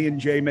recording, and me and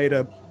Jay made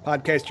a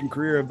podcasting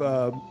career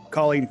of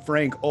calling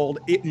Frank old.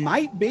 It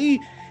might be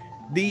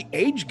the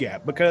age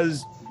gap,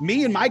 because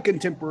me and my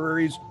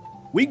contemporaries,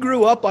 we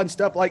grew up on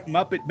stuff like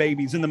Muppet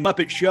Babies and the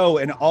Muppet Show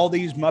and all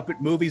these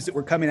Muppet movies that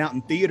were coming out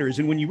in theaters.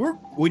 And when you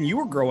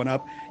were growing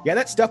up, yeah,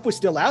 that stuff was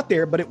still out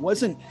there, but it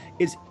wasn't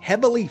as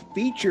heavily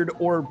featured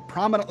or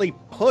prominently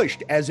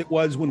pushed as it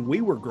was when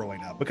we were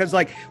growing up. Because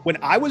like when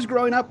I was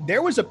growing up,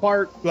 there was a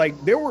part, like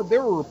there were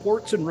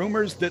reports and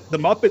rumors that the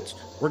Muppets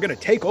were going to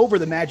take over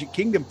the Magic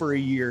Kingdom for a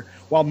year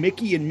while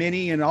Mickey and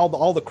Minnie and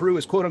all the crew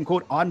is quote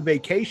unquote on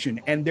vacation.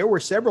 And there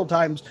were several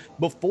times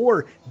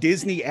before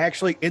Disney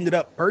actually ended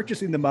up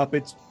purchasing the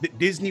Muppets that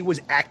Disney was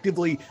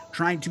actively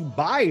trying to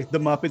buy the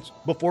Muppets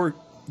before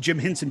Jim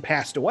Henson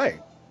passed away.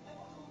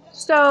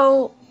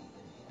 So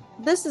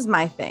this is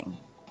my thing.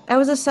 I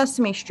was a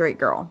Sesame Street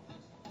girl,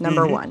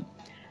 number one.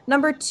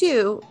 Number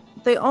two,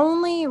 the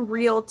only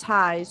real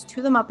ties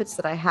to the Muppets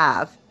that I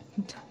have,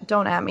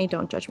 don't at me,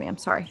 don't judge me, I'm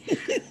sorry.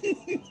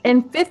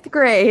 In 5th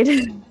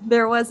grade,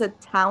 there was a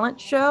talent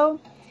show,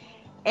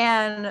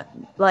 and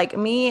like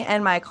me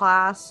and my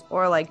class,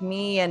 or like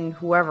me and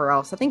whoever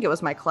else, I think it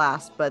was my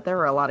class, but there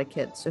were a lot of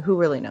kids, so who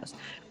really knows?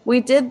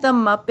 We did the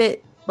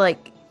Muppet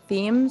like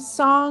theme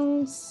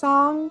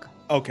song.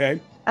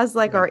 Okay. As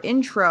like our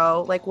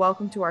intro, like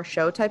welcome to our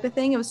show type of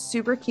thing. It was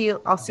super cute.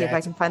 I'll see if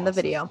I can find the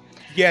video.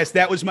 Yes,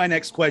 that was my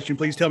next question.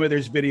 Please tell me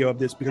there's video of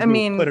this, because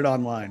we'll put it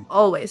online.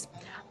 Always.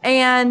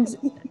 And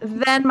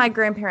then my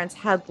grandparents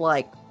had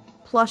like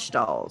plush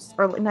dolls,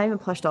 or not even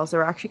plush dolls. They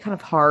were actually kind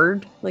of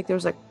hard. Like there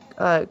was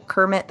a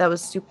Kermit that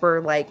was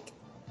super like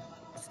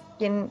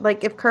skin,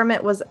 like if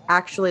Kermit was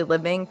actually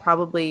living,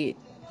 probably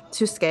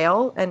to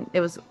scale, and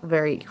it was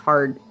very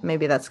hard.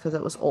 Maybe that's because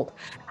it was old.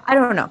 I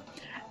don't know.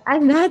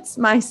 And that's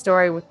my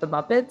story with the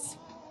Muppets.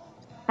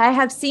 I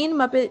have seen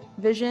Muppet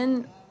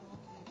Vision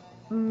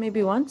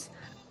maybe once.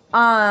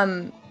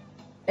 And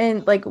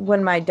like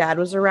when my dad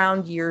was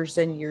around years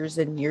and years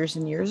and years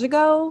and years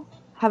ago.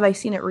 Have I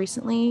seen it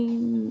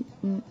recently?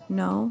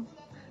 No.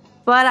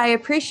 But I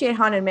appreciate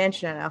Haunted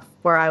Mansion enough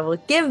where I will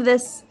give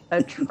this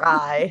a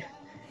try.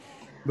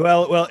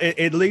 Well,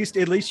 at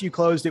least you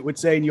closed it with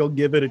saying you'll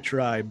give it a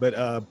try.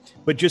 But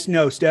just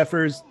know,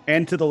 Steffers,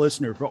 and to the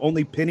listener, for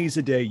only pennies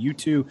a day, you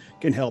too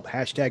can help.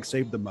 #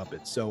 Save the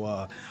Muppets. So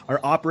our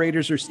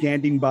operators are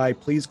standing by.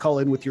 Please call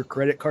in with your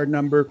credit card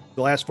number,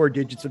 the last 4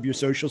 digits of your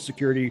Social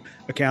Security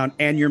account,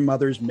 and your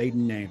mother's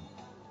maiden name.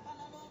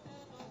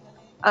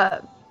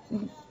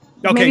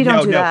 Okay, maybe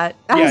don't do that.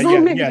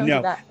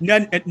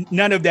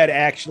 None of that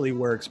actually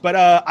works. But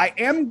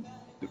I'm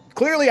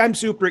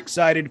super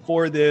excited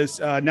for this,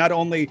 not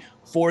only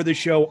for the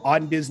show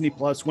on Disney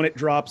Plus when it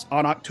drops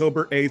on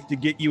October 8th to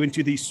get you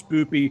into the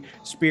spoopy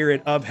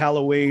spirit of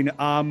Halloween.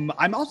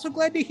 I'm also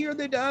glad to hear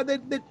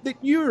that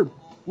you're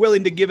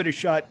willing to give it a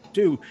shot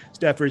too,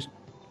 Steffers.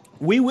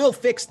 We will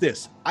fix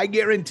this. I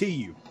guarantee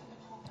you.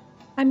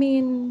 I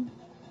mean,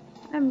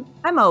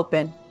 I'm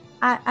open.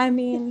 I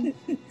mean,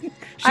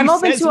 I'm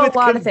open to a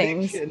lot of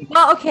things.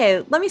 Well,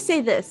 okay, let me say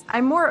this.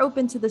 I'm more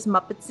open to this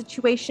Muppet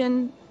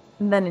situation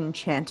than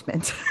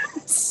Enchantment.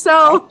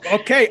 So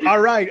okay, all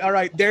right.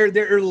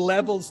 There are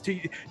levels to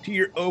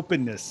your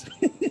openness.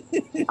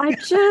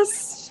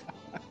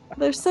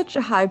 There's such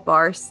a high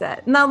bar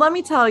set. Now, let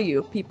me tell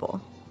you,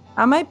 people,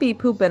 I might be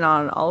pooping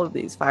on all of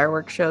these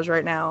fireworks shows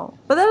right now,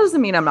 but that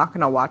doesn't mean I'm not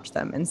going to watch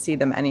them and see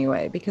them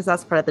anyway, because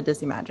that's part of the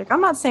Disney magic.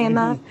 I'm not saying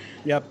that.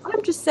 Yep.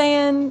 I'm just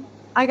saying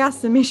I got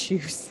some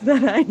issues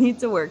that I need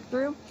to work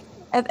through.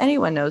 If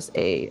anyone knows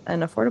an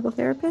affordable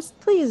therapist,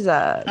 please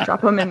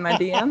drop them in my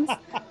DMs.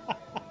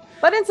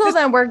 But until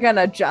then, we're going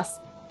to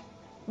just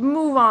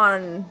move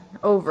on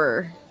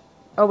over.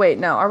 Oh, wait,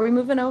 no. Are we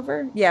moving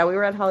over? Yeah, we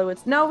were at Hollywood.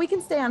 No, we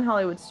can stay on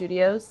Hollywood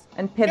Studios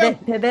and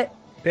pivot.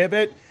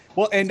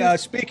 Well, and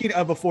speaking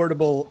of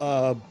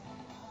affordable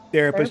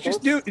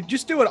therapists,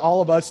 just do what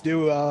all of us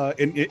do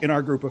in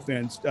our group of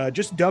friends.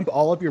 Just dump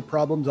all of your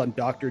problems on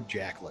Dr.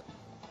 Jacqueline.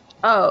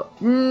 Oh,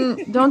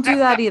 don't do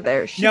that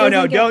either.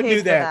 No, don't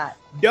do that.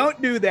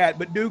 Don't do that,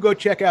 but do go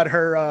check out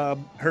her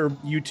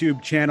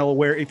YouTube channel,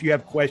 where if you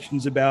have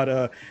questions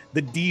about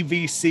the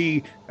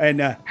DVC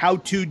and how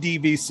to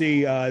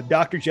DVC,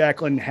 Dr.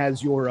 Jacqueline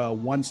has your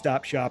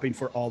one-stop shopping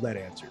for all that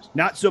answers.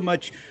 Not so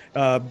much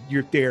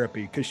your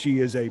therapy, because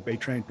she is a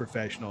trained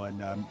professional,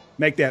 and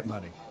make that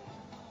money.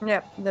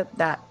 Yep,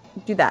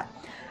 do that.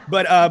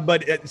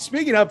 But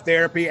speaking of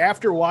therapy,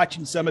 after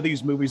watching some of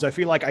these movies, I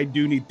feel like I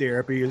do need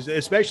therapy,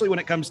 especially when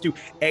it comes to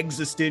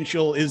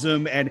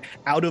existentialism and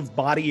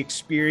out-of-body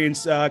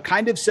experience,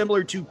 kind of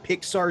similar to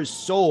Pixar's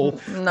Soul.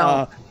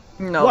 No,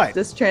 what?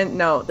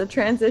 The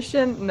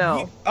transition,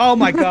 no. Oh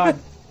my God.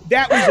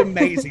 That was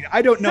amazing.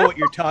 I don't know what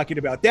you're talking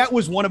about. That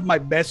was one of my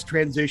best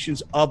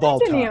transitions of all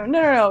time.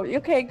 No.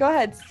 Okay, go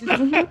ahead.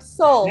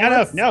 Soul.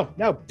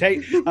 No.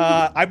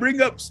 I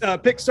bring up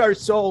Pixar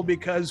Soul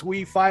because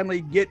we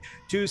finally get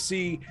to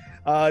see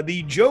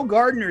the Joe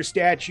Gardner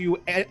statue,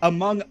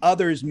 among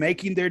others,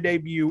 making their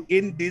debut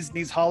in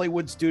Disney's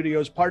Hollywood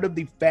Studios, part of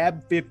the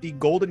Fab 50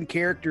 Golden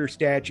Character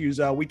statues.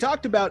 We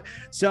talked about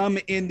some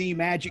in the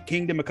Magic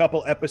Kingdom a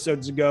couple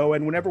episodes ago,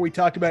 and whenever we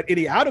talked about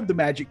any out of the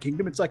Magic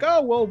Kingdom, it's like,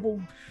 oh,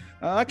 well,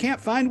 I can't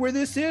find where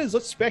this is.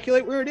 Let's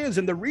speculate where it is.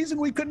 And the reason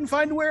we couldn't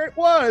find where it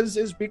was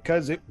is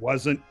because it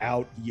wasn't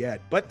out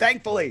yet. But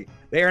thankfully,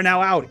 they are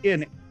now out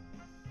in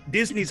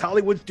Disney's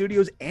Hollywood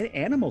Studios and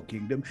Animal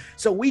Kingdom.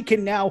 So we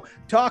can now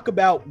talk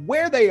about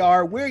where they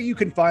are, where you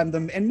can find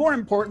them, and more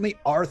importantly,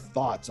 our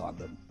thoughts on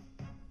them.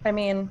 I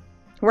mean,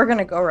 we're going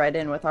to go right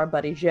in with our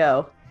buddy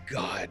Joe.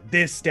 God,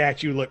 this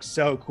statue looks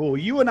so cool.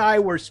 You and I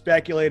were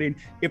speculating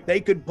if they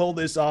could pull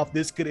this off,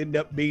 this could end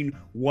up being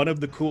one of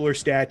the cooler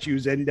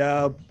statues. And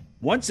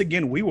once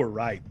again, we were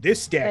right.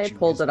 This statue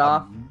pulled it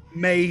off.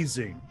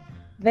 Amazing.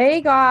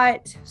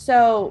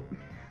 So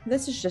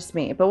this is just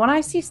me, but when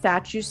I see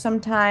statues,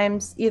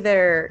 sometimes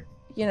either,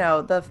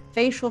 the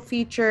facial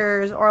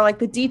features or like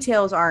the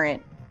details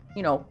aren't,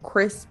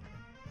 crisp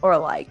or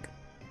like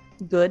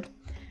good.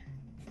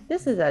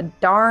 This is a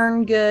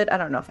darn good, I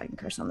don't know if I can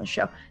curse on the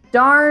show.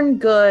 Darn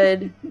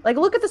good. Like,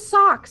 look at the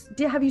socks.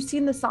 Have you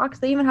seen the socks?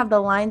 They even have the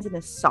lines in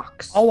his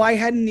socks. Oh, I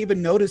hadn't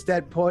even noticed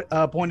that point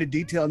of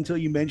detail until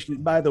you mentioned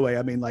it. By the way,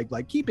 I mean, like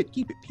keep it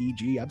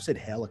PG. I've said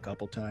hell a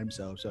couple times,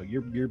 so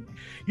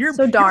you're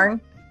so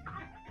darn.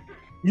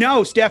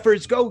 No,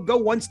 Steffers, go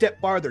one step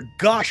farther.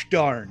 Gosh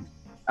darn.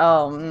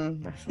 Oh,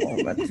 that's a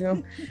little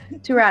bit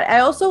too rad. I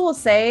also will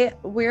say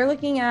I'm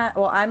looking at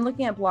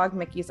Blog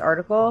Mickey's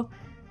article,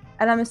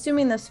 and I'm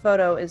assuming this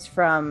photo is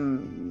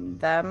from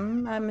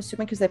them. I'm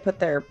assuming because they put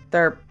their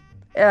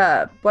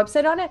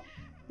website on it.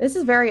 This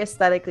is very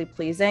aesthetically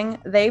pleasing.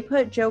 They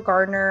put Joe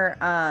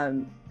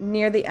Gardner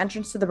near the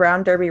entrance to the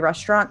Brown Derby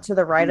restaurant to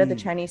the right of the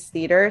Chinese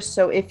theater.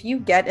 So if you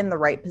get in the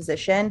right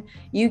position,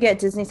 you get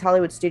Disney's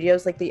Hollywood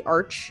Studios, like the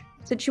arch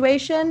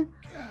situation.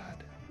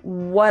 God.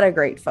 What a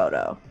great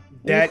photo.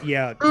 That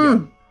yeah.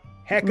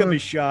 Heck of a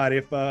shot.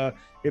 I'm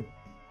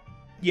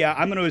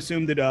going to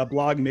assume that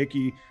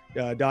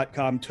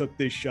blogmickey.com took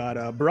this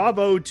shot.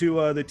 Bravo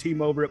to the team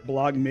over at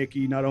Blog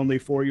Mickey, not only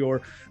for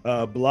your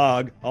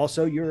blog,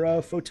 also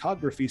your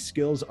photography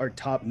skills are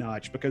top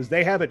notch, because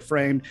they have it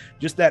framed,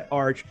 just that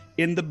arch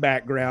in the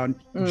background.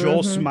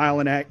 Joe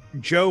smiling at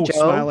you.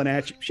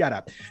 Shut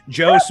up.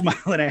 Joe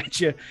smiling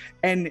at you.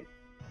 And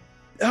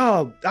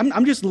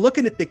I'm just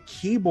looking at the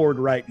keyboard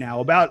right now.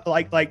 About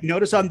like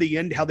notice on the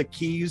end how the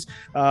keys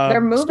they're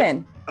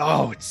moving.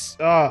 Oh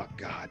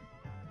God.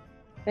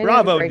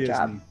 Bravo, Disney.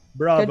 Job.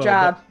 Bravo. Good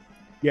job.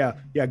 Yeah.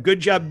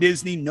 Good job,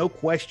 Disney. No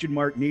question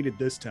mark needed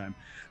this time.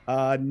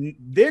 Good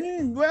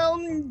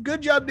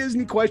job,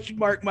 Disney. Question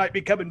mark might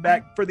be coming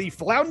back for the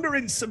Flounder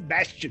and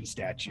Sebastian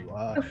statue.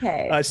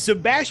 Okay.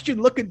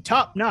 Sebastian looking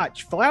top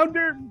notch.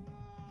 Flounder,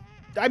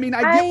 I mean,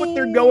 I get what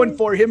they're going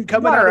for, him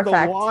coming out of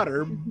the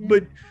water,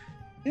 but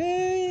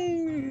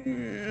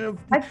I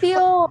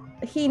feel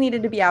he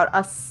needed to be out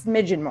a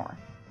smidgen more.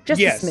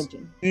 Just a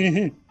smidgen.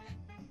 Mm-hmm.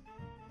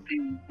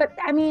 But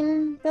I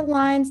mean, the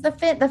lines, the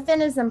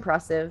fin is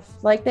impressive.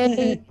 Like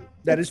that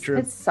is true.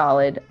 It's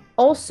solid.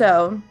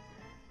 Also,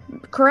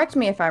 correct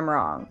me if I'm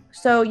wrong.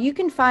 So you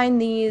can find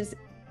these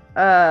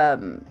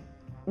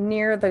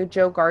near the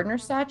Joe Gardner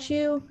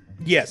statue.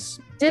 Yes.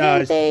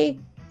 Didn't they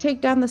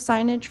take down the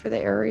signage for the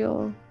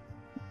Ariel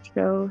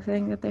show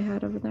thing that they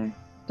had over there?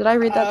 Did I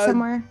read that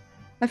somewhere?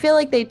 I feel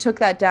like they took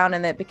that down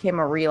and it became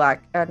a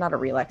not a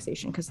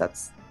relaxation, because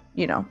that's,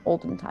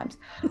 olden times.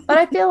 But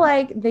I feel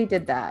like they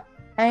did that.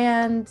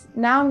 And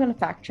now I'm going to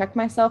fact check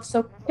myself.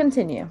 So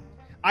continue.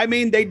 I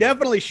mean, they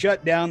definitely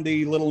shut down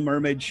the Little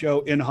Mermaid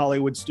show in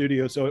Hollywood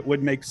Studios, so it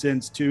would make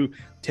sense to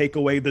take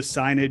away the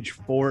signage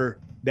for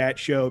that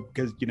show,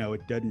 because,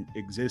 it doesn't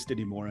exist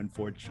anymore,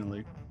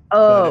 unfortunately.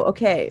 Oh,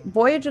 okay.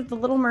 Voyage of the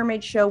Little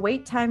Mermaid show,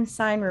 wait time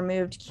sign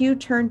removed, queue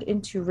turned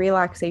into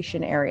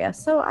relaxation area.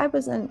 So I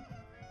wasn't.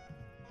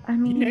 I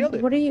mean,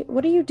 what are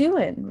you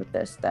doing with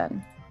this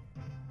then?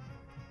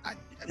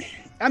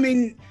 I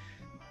mean,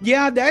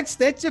 yeah, that's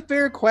a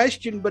fair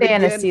question, but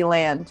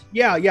Fantasyland.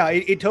 Yeah,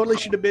 it totally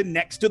should have been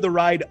next to the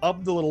ride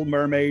of the Little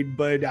Mermaid.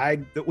 But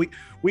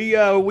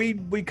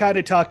we kind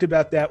of talked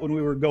about that when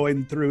we were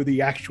going through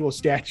the actual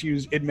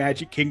statues in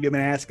Magic Kingdom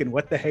and asking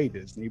what the hey,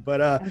 Disney.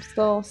 But I'm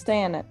still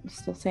saying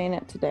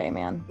it today,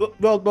 man.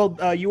 Well,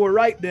 you were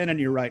right then and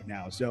you're right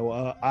now,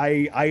 so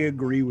I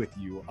agree with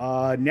you.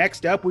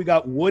 Next up, we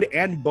got Wood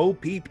and Bo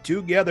Peep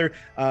together.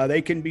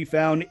 They can be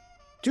found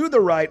to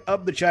the right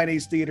of the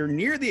Chinese Theater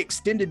near the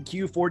extended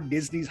queue for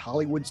Disney's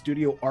Hollywood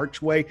Studio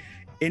archway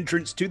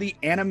entrance to the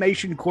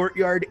animation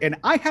courtyard. And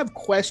I have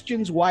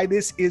questions why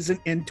this isn't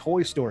in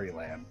Toy Story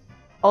Land.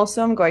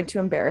 Also, I'm going to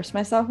embarrass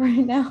myself right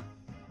now.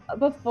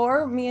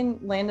 Before me and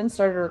Landon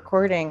started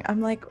recording,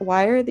 I'm like,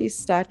 why are these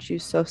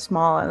statues so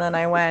small? And then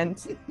I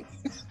went,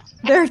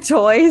 their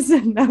toys.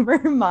 Never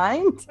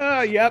mind.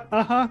 Yep.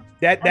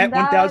 That And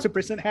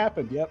 1000%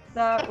 happened. Yep.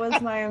 that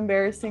was my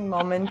embarrassing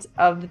moment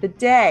of the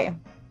day.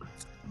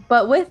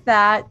 But with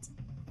that,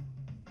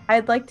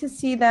 I'd like to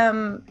see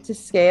them to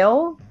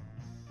scale,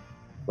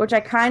 which I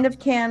kind of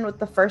can with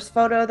the first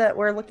photo that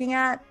we're looking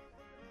at.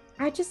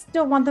 I just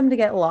don't want them to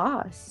get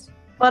lost.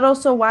 But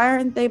also, why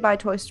aren't they by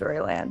Toy Story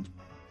Land?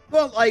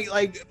 Well,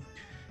 like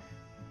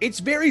it's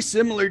very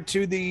similar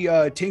to the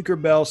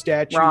Tinkerbell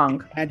statue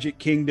Wrong. in Magic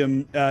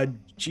Kingdom.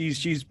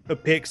 She's a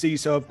pixie,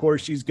 so of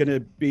course she's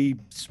gonna be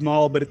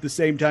small, but at the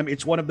same time,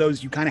 it's one of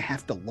those you kind of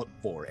have to look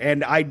for.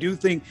 And I do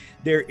think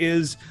there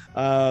is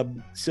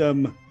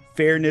some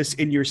fairness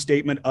in your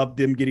statement of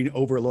them getting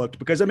overlooked,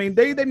 because I mean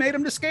they made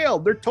them to scale.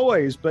 They're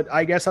toys, but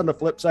I guess on the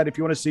flip side, if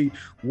you want to see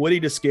Woody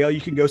to scale, you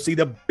can go see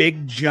the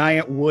big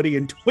giant Woody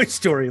in Toy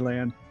Story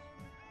Land.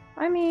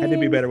 I mean, Had to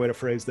be a better way to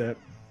phrase that.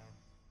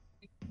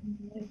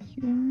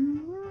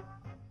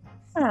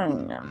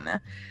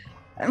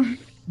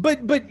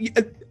 But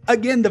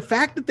again, the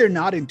fact that they're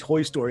not in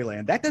Toy Story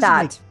Land, that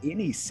doesn't make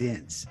any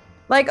sense.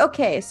 Like,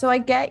 okay, so I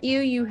get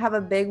you have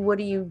a big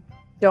Woody, you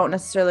don't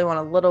necessarily want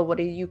a little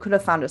Woody. You could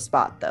have found a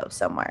spot though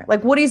somewhere,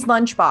 like Woody's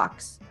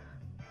lunchbox.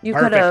 You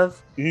could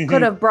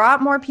have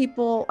brought more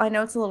people. I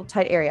know it's a little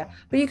tight area,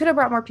 but you could have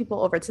brought more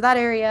people over to that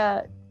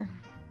area.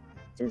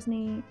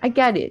 Disney, I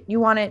get it. You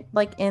want it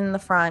like in the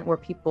front where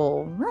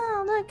people,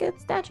 oh, look,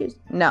 it's statues.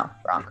 No,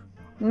 wrong.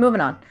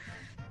 Moving on.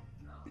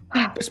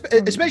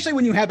 Especially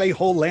when you have a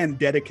whole land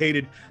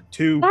dedicated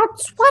to.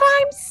 That's what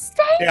I'm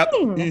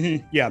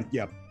saying. Yep.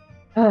 Yeah.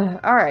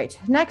 All right.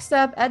 Next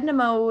up, Edna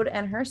Mode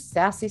and her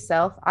sassy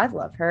self. I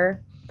love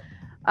her.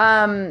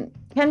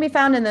 Can be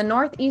found in the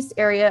northeast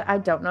area. I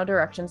don't know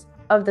directions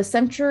of the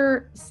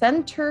center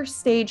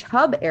stage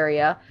hub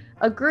area,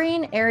 a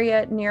green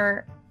area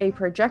near a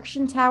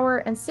projection tower,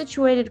 and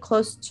situated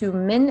close to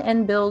Min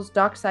and Bill's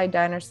Dockside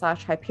Diner /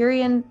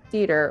 Hyperion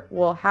Theater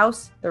will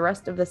house the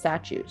rest of the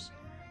statues.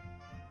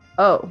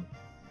 Oh,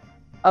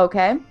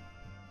 okay.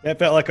 That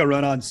felt like a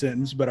run-on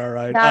sentence, but all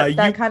right.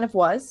 That kind of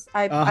was.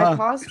 I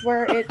paused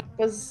where it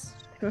was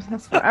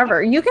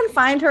forever. You can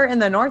find her in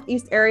the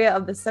northeast area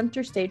of the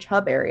center stage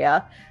hub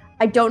area.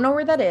 I don't know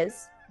where that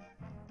is.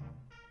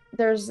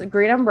 There's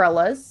green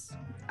umbrellas.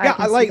 Yeah,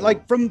 I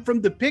like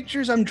from the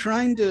pictures. I'm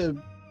trying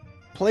to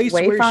place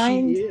where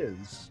she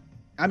is.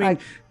 I mean,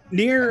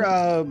 near.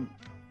 I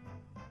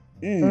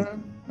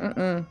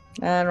don't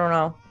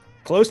know.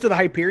 Close to the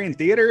Hyperion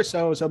Theater,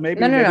 so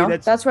maybe no.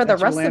 That's where the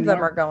rest of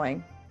them are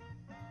going.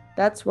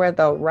 That's where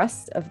the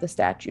rest of the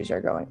statues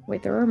are going.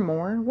 Wait, there are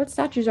more? What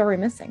statues are we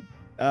missing?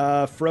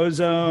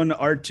 Frozone,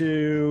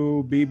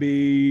 R2,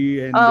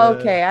 BB, and...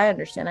 okay, I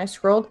understand. I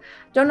scrolled.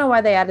 Don't know why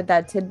they added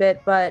that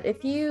tidbit, but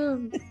if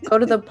you go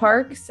to the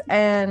parks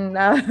and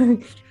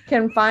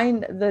can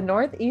find the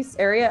northeast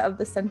area of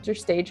the center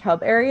stage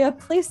hub area,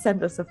 please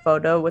send us a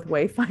photo with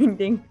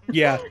wayfinding.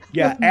 Yeah.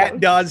 At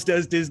Dawes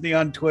Does Disney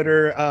on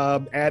Twitter,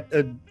 at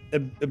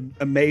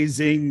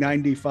amazing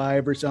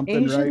 95 or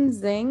something, Asian right?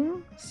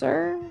 Zing,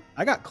 sir.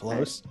 I got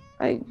close.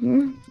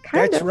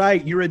 That's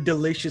right. You're a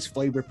delicious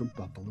flavor from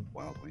Buffalo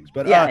Wild Wings.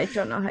 But yeah, I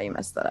don't know how you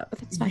messed that up,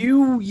 but it's fine.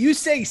 You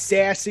say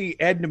sassy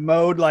Edna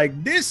Mode,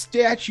 like this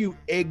statue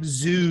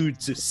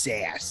exudes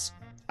sass.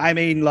 I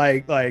mean,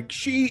 like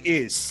she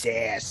is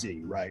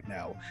sassy right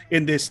now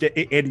in this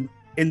in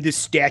this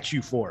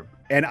statue form,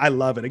 and I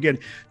love it. Again,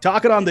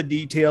 talking on the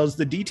details,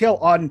 the detail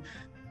on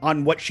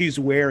what she's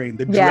wearing,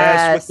 the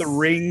dress with the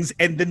rings,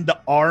 and then the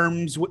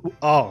arms.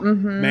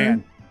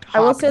 Man. I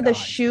will say the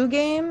shoe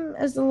game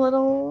is a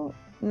little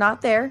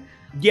not there.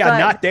 Yeah,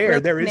 not there.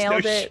 There is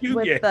no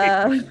shoe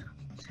game.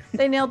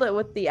 They nailed it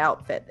with the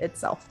outfit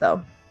itself,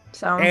 though.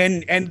 So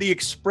and the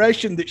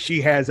expression that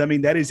she has, I mean,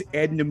 that is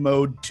Edna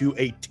Mode to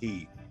a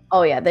T.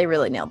 Oh yeah, they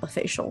really nailed the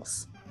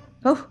facials.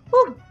 10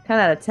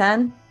 out of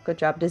 10. Good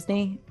job,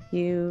 Disney.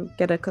 You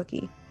get a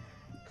cookie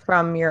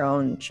from your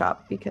own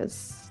shop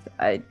because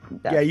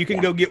you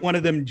can go get one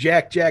of them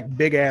Jack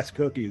big ass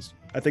cookies.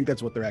 I think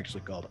that's what they're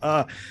actually called.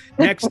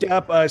 Next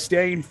up,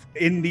 staying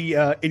in the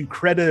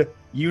Incredi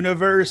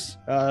universe.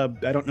 I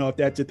don't know if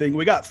that's a thing.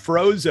 We got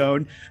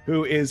Frozone,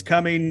 who is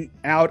coming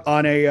out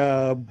on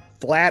a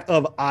flat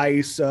of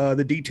ice.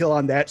 The detail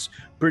on that's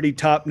pretty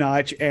top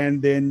notch. And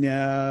then,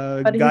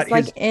 but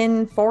he's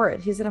in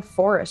forest. He's in a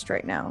forest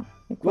right now.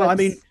 Well, I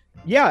mean,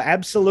 yeah,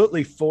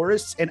 absolutely.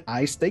 Forests and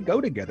ice, they go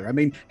together. I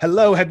mean,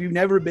 hello, have you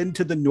never been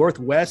to the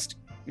Northwest?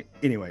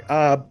 Anyway,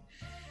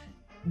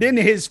 then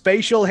his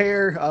facial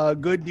hair,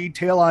 good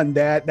detail on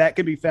that. That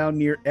can be found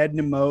near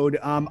Edna Mode.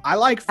 I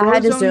like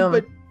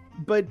Frozone,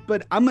 but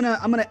I'm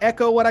gonna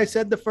echo what I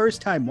said the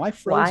first time. Why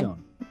Frozone?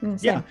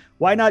 Yeah,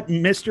 why not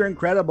Mr.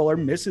 Incredible or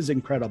Mrs.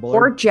 Incredible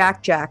or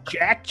Jack?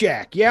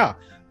 Jack, yeah,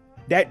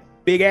 that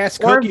big ass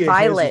cookie. Or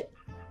Violet,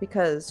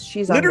 because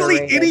she's literally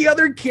underrated. Any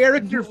other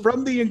character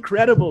from The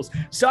Incredibles.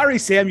 Sorry,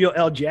 Samuel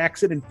L.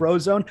 Jackson and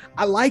Frozone.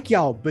 I like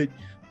y'all, but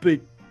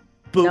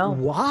no.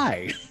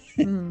 Why?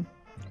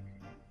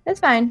 It's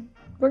fine.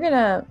 We're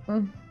gonna.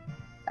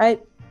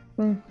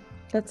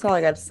 That's all I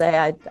got to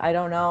say. I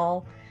don't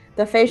know.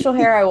 The facial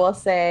hair, I will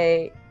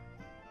say,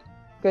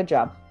 good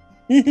job.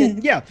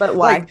 Yeah, But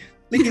why?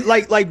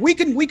 Like we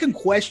can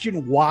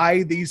question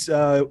why these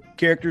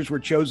characters were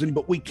chosen,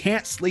 but we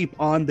can't sleep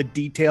on the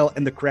detail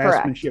and the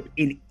craftsmanship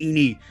in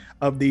any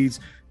of these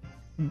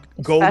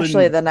golden.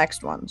 Especially the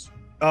next ones.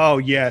 Oh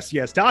yes,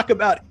 yes. Talk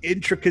about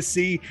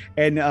intricacy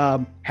and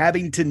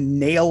having to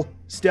nail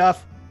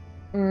stuff.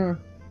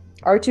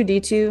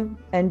 R2D2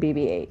 and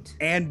BB-8.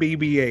 And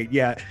BB-8,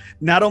 yeah.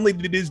 Not only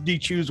did Disney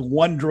choose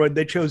one droid,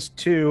 they chose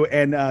two,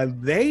 and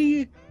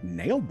they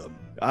nailed them.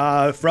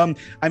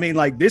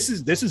 This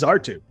is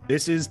R2.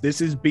 This is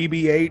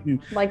BB-8, and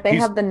like they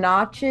have the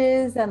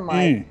notches and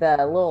like the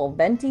little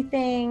venty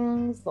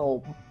things.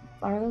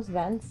 Are those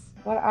vents?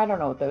 What, I don't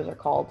know what those are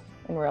called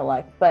in real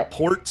life, but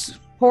ports.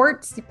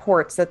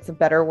 That's a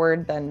better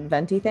word than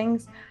venti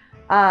things.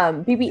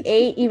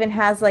 BB-8 even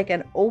has like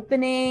an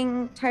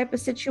opening type of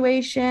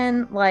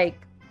situation. Like,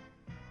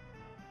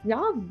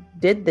 y'all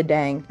did the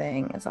dang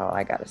thing, is all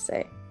I gotta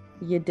say.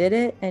 You did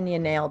it and you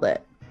nailed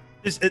it.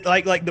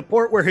 Like the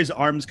port where his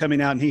arm's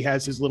coming out and he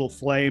has his little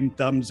flame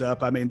thumbs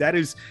up. I mean, that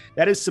is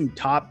some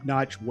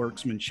top-notch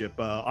workmanship.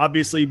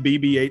 Obviously,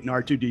 BB-8 and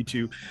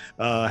R2D2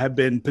 have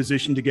been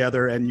positioned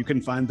together, and you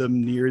can find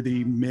them near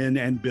the Min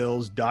and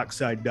Bill's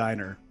Dockside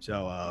Diner.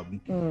 So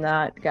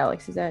not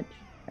Galaxy's Edge,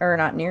 or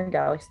not near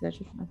Galaxy's Edge.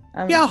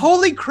 Yeah,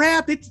 holy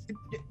crap! They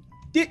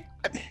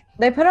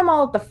put them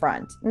all at the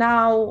front.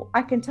 Now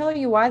I can tell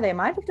you why they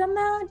might have done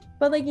that,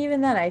 but like even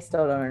then, I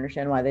still don't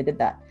understand why they did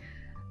that.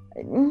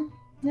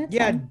 That's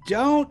fine.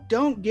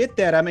 Don't get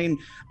that. I mean,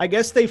 I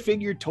guess they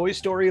figured Toy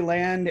Story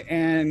Land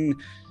and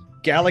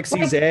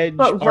Galaxy's Edge,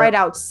 but right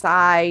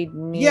outside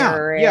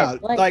near it. Yeah.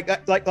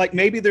 Like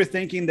maybe they're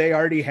thinking they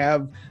already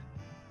have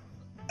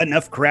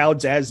enough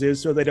crowds as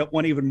is, so they don't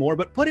want even more.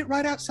 But put it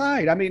right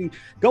outside. I mean,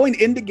 going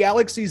into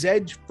Galaxy's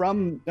Edge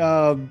from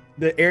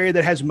the area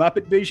that has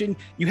Muppet Vision,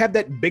 you have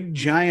that big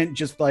giant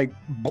just like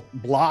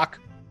block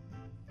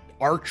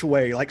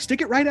archway. Like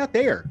stick it right out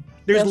there.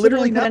 There's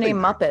literally nothing. Any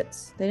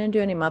Muppets. They didn't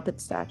do any Muppet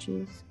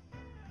statues.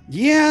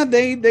 Yeah,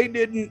 they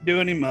didn't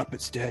do any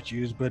Muppet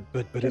statues, but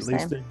at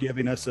least they're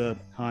giving us a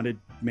Haunted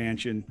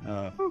Mansion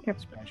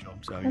special.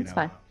 So that's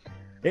fine.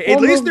 At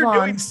least they're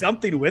doing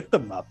something with the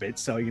Muppets.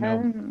 So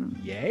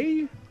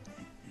yay.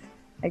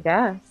 I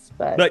guess,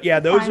 but yeah,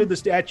 those are the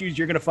statues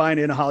you're going to find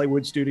in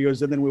Hollywood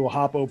Studios, and then we will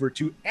hop over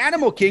to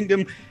Animal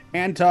Kingdom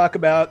and talk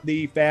about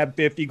the Fab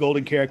 50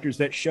 golden characters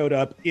that showed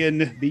up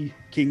in the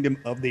Kingdom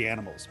of the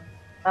Animals.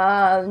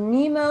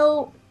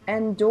 Nemo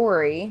and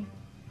Dory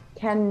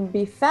can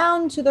be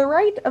found to the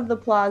right of the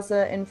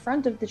plaza in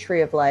front of the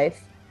Tree of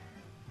Life.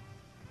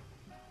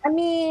 I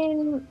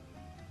mean,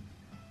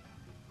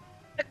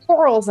 the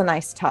coral's a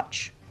nice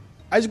touch.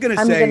 I was going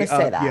to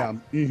say that. Yeah.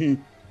 Mm-hmm.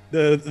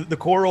 The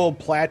coral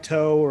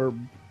plateau or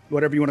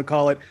whatever you want to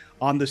call it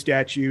on the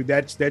statue.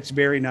 That's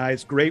very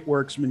nice. Great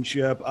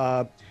workmanship.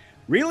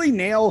 Really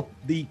nail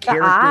the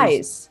characters.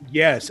 Eyes.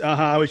 Yes.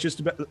 I was just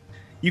about.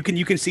 You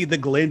can see the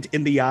glint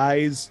in the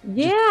eyes.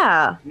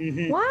 Yeah.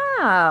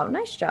 Wow.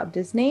 Nice job,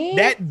 Disney.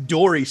 That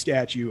Dory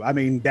statue. I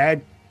mean,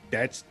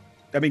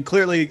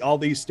 clearly all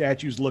these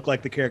statues look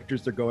like the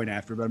characters they're going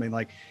after, but I mean,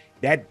 like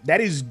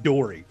that is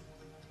Dory.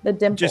 The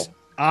dimple. Just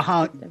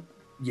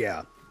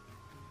yeah.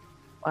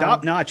 Wow.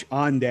 Top notch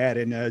on that.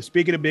 And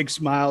speaking of big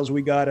smiles,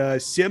 we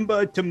got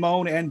Simba,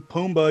 Timon, and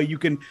Pumbaa. You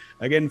can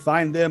again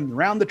find them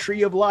around the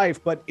Tree of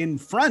Life, but in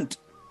front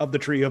of the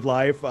Tree of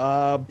Life,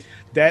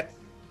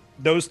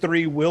 those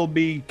three will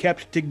be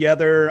kept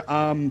together.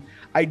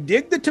 I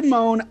dig the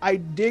Timon. I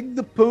dig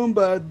the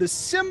Pumbaa. The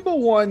Simba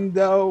one,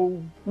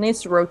 though,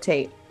 needs to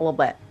rotate a little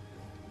bit.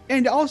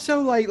 And also,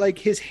 like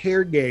his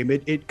hair game,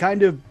 it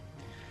kind of,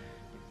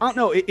 I don't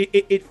know.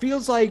 It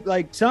feels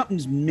like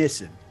something's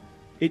missing.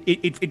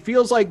 It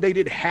feels like they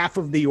did half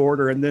of the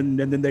order and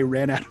then they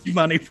ran out of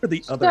money for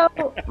the other.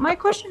 So my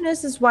question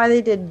is why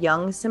they did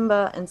young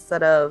Simba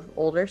instead of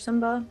older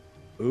Simba?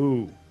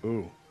 Ooh.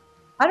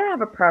 I don't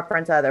have a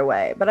preference either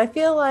way, but I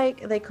feel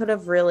like they could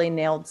have really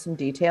nailed some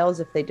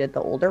details if they did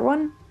the older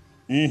one.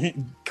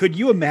 Mm-hmm. Could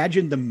you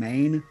imagine the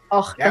mane?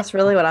 Oh, that's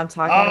really what I'm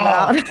talking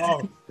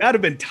about. That'd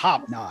have been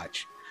top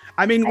notch.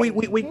 I mean,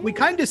 we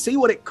kind of see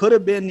what it could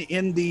have been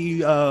in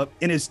the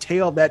in his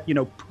tail, that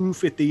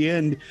poof at the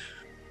end.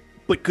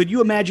 But could you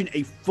imagine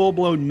a full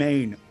blown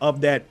mane of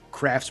that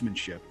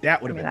craftsmanship?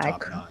 That would have been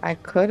top notch. I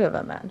could have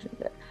imagined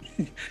it.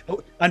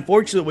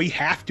 Unfortunately, we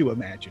have to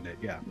imagine it.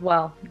 Yeah.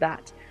 Well,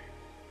 that.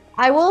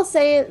 I will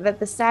say that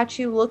the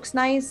statue looks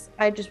nice.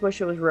 I just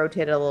wish it was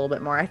rotated a little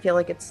bit more. I feel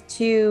like it's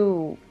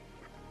too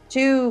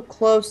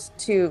close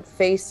to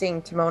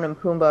facing Timon and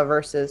Pumbaa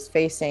versus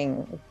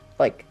facing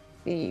like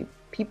the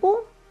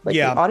people, like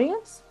the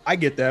audience. I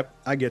get that.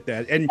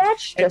 And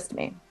that's just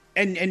me.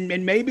 And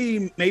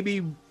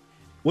maybe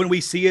when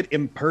we see it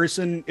in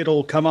person,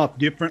 it'll come off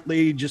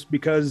differently just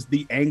because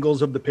the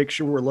angles of the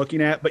picture we're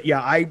looking at. But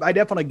yeah, I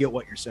definitely get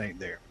what you're saying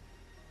there.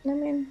 I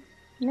mean,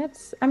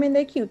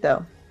 they're cute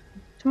though.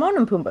 Timon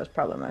and Pumbaa is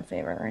probably my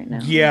favorite right now.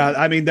 Yeah,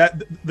 I mean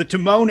that the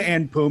Timon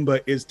and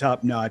Pumbaa is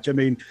top notch. I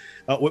mean,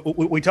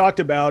 we talked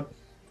about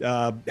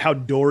how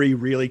Dory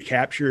really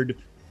captured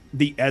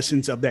the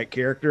essence of that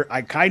character.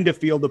 I kind of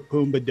feel the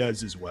Pumbaa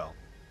does as well.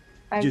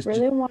 I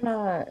really want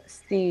to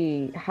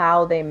see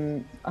how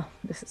they, oh,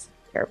 this is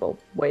a terrible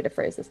way to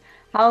phrase this,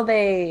 how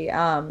they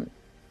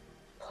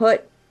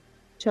put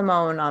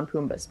Timon on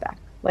Pumbaa's back.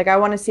 Like, I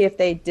want to see if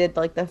they did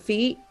like the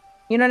feet,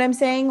 you know what I'm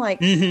saying?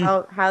 Like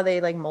how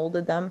they like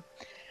molded them.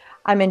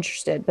 I'm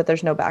interested, but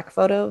there's no back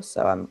photo,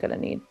 so I'm gonna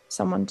need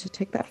someone to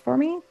take that for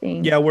me.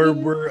 Thank you.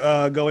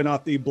 We're going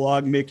off the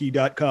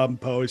blogmickey.com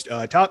post.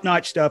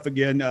 Top-notch stuff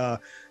again.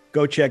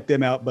 Go check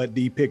them out, but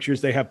the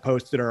pictures they have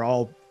posted are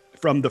all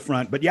from the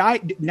front. But yeah,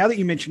 now that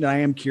you mentioned it, I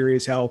am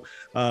curious how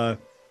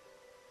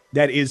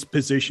that is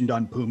positioned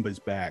on Pumbaa's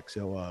back.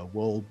 So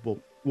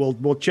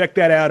we'll check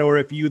that out, or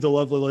if you, the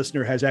lovely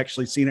listener, has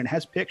actually seen it and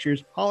has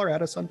pictures, holler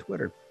at us on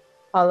Twitter.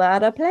 Holler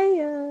at a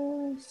player.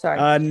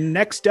 Sorry.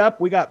 Next up,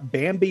 we got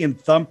Bambi and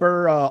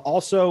Thumper,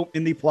 also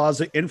in the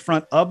plaza in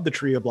front of the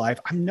Tree of Life.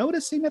 I'm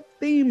noticing a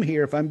theme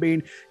here, if I'm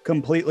being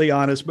completely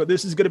honest, but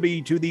this is going to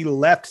be to the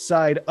left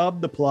side of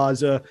the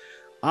plaza.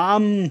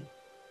 I'm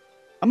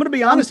going to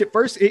be honest. At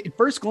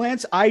first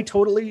glance, I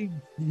totally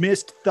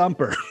missed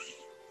Thumper.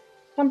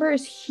 Thumper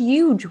is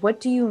huge.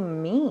 What do you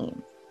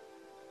mean?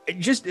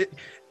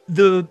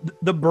 The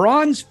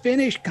bronze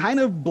finish kind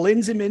of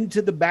blends him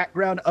into the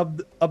background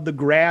of the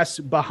grass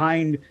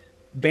behind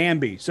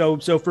Bambi. So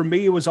for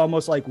me, it was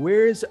almost like,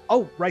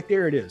 right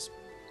there it is.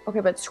 Okay,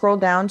 but scroll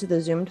down to the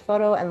zoomed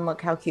photo and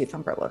look how cute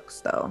Thumper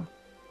looks, though.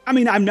 I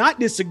mean, I'm not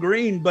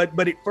disagreeing, but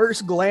at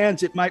first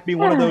glance, it might be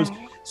one of those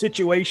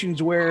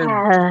situations where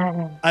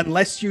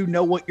unless you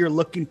know what you're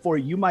looking for,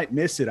 you might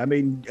miss it. I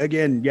mean,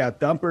 again, yeah,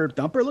 Thumper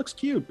looks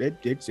cute.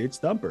 It's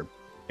Thumper.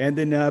 And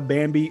then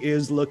Bambi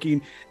is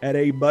looking at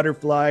a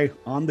butterfly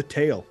on the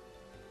tail.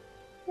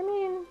 I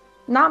mean,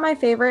 not my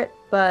favorite,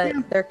 but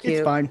yeah, they're cute.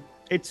 It's fine.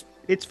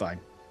 It's fine.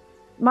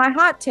 My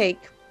hot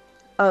take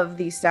of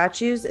these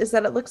statues is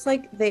that it looks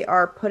like they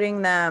are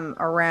putting them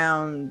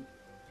around,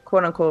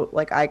 quote unquote,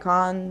 like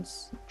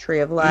icons,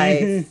 Tree of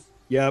Life.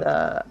 Yep.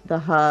 The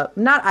hub,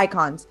 not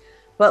icons,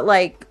 but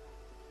like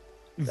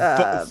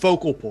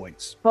focal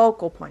points.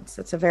 Focal points.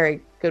 That's a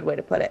very good way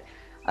to put it.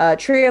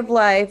 Tree of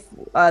Life,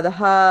 the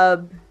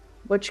hub,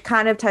 which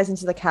kind of ties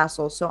into the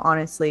castle. So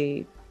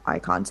honestly,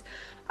 icons.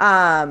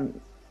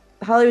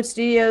 Hollywood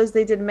Studios,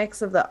 they did a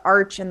mix of the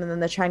Arch and then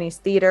the Chinese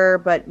Theater,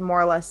 but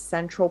more or less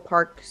Central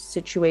Park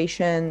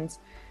situations.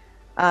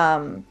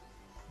 Epcot,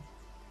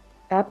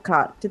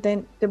 we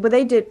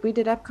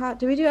did Epcot.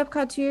 Did we do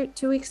Epcot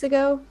two weeks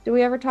ago? Did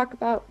we ever talk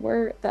about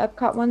where the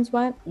Epcot ones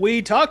went?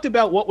 We talked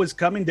about what was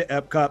coming to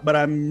Epcot, but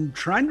I'm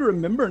trying to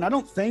remember, and I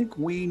don't think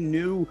we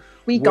knew.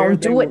 We gonna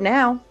do it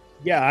now.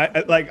 Yeah,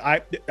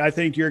 I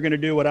think you're going to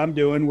do what I'm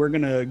doing. We're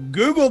going to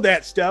Google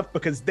that stuff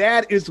because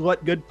that is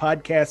what good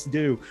podcasts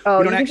do. Oh,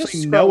 we don't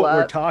actually know what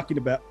we're talking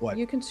about. What?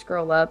 You can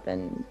scroll up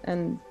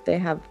and they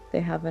have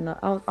an.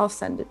 I'll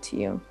send it to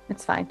you.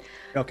 It's fine.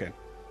 Okay.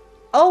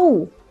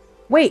 Oh,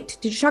 wait!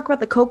 Did you talk about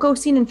the Coco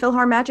scene in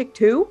PhilharMagic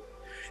too?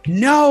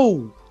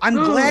 No, I'm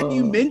glad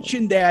you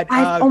mentioned that.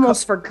 I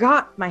almost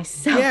forgot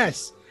myself.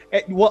 Yes.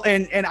 Well,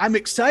 and I'm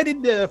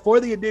excited for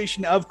the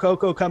addition of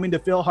Coco coming to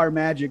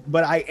PhilharMagic,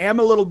 but I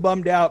am a little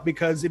bummed out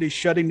because it is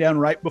shutting down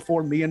right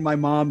before me and my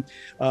mom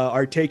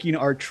are taking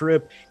our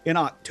trip in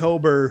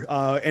October.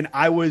 And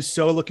I was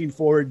so looking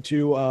forward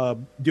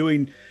to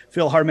doing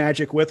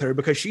PhilharMagic with her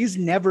because she's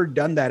never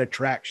done that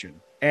attraction.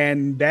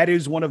 And that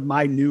is one of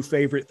my new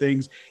favorite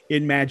things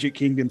in Magic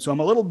Kingdom. So I'm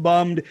a little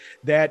bummed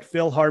that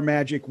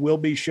PhilharMagic will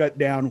be shut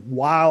down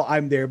while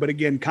I'm there. But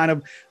again, kind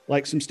of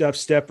like some stuff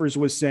Steffers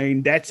was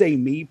saying, that's a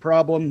me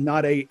problem,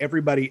 not a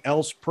everybody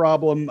else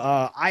problem.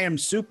 I am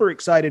super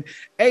excited.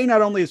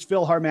 Not only is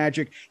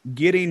PhilharMagic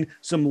getting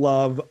some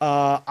love,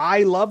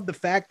 I love the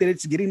fact that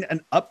it's getting an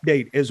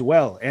update as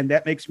well. And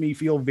that makes me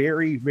feel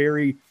very,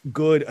 very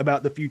good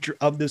about the future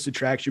of this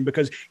attraction.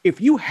 Because if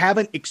you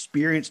haven't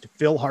experienced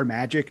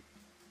PhilharMagic,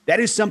 that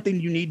is something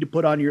you need to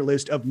put on your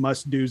list of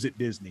must-dos at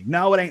Disney.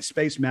 No, it ain't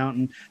Space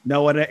Mountain.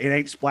 No, it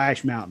ain't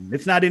Splash Mountain.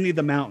 It's not any of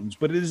the mountains,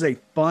 but it is a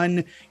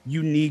fun,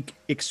 unique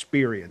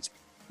experience.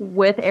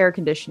 With air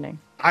conditioning.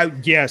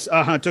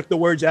 Took the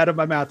words out of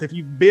my mouth. If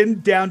you've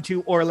been down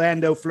to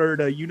Orlando,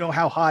 Florida, you know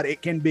how hot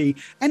it can be.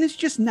 And it's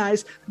just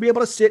nice to be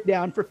able to sit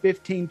down for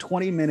 15,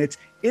 20 minutes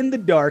in the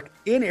dark,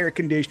 in air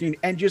conditioning,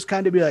 and just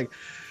kind of be like,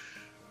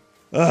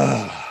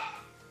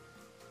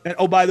 And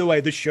oh, by the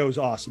way, this show's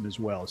awesome as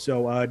well.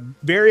 So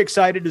very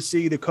excited to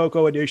see the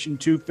Coco edition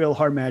to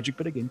PhilharMagic,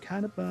 but again,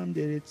 kind of bummed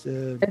that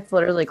it's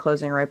literally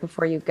closing right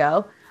before you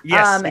go.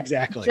 Yes,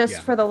 exactly.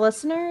 Just for the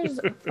listeners,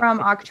 from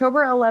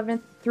October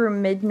 11th through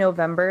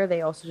mid-November,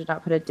 they also did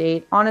not put a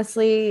date.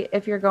 Honestly,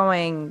 if you're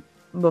going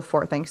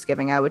before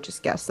Thanksgiving, I would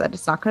just guess that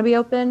it's not going to be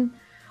open.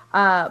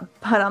 But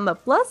on the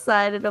plus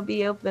side, it'll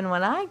be open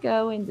when I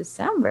go in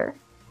December.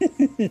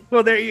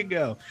 Well, there you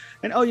go.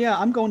 And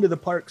I'm going to the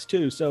parks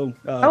too. So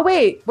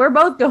wait, we're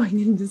both going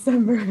in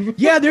December.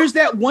 Yeah, there's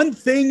that one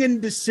thing in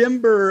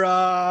December.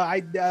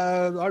 Aren't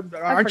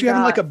you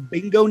having like a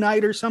bingo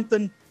night or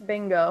something?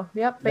 Bingo.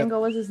 Yep, bingo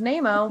was his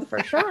name-o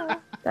for sure.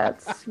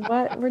 That's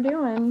what we're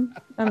doing.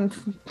 I'm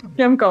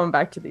going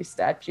back to these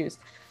statues.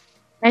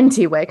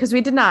 Anyway, because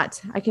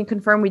I can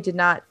confirm we did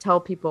not tell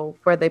people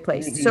where they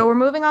placed. So we're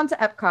moving on to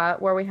Epcot,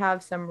 where we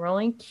have some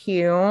really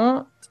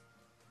cute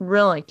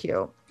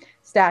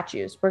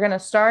statues. We're going to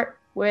start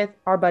with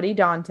our buddy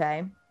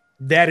Dante.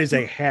 That is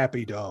a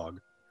happy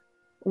dog.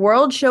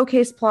 World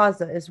Showcase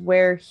Plaza is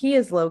where he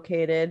is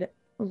located.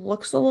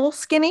 Looks a little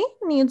skinny,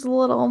 needs a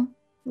little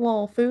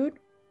food.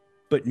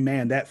 But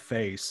man, that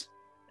face.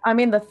 I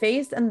mean, the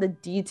face and the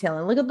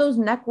detailing. Look at those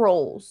neck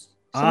rolls.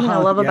 Something I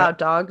love about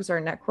dogs are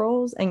neck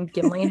rolls, and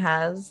Gimli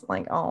has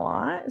like a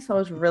lot, so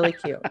it's really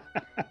cute.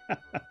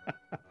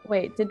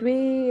 Wait,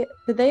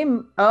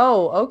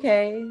 oh,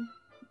 okay.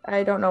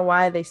 I don't know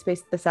why they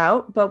spaced this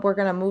out, but we're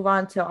gonna move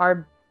on to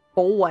our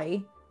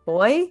boy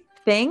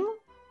thing.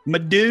 My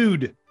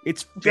dude,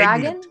 it's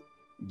Dragon.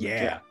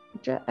 Yeah.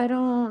 I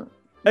don't.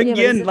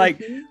 Again,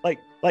 like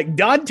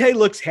Dante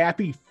looks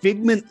happy.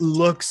 Figment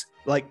looks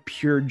like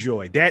pure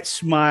joy. That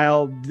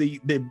smile, the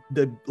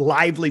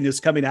liveliness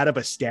coming out of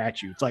a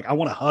statue. It's like, I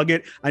want to hug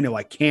it. I know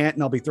I can't,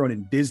 and I'll be thrown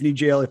in Disney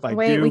jail if I do.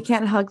 Wait, we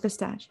can't hug the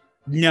statue.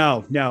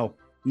 No,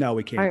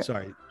 we can't.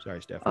 Sorry,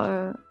 Stephanie.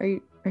 Are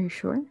you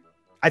sure?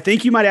 I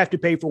think you might have to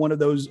pay for one of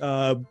those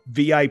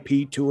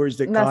VIP tours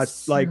that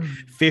cost like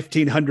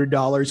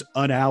 $1,500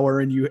 an hour,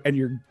 and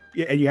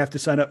you have to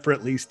sign up for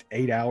at least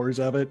 8 hours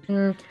of it.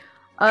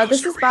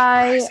 This is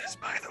by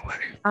the way.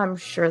 I'm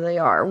sure they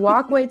are.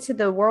 Walkway to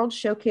the World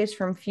Showcase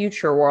from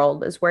Future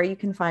World is where you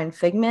can find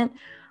Figment.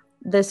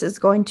 This is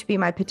going to be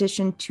my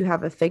petition to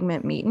have a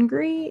Figment meet and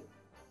greet.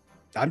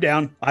 I'm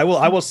down. I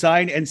will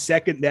sign and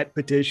second that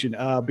petition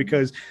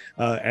because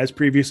as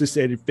previously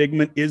stated,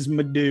 Figment is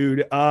my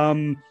dude.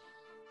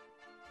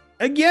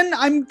 Again,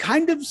 I'm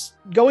kind of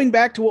going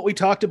back to what we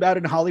talked about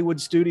in Hollywood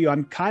Studio.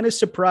 I'm kind of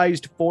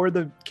surprised for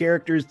the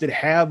characters that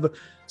have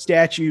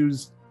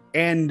statues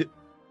and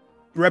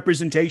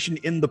representation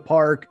in the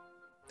park.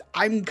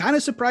 I'm kind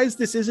of surprised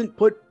this isn't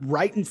put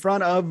right in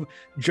front of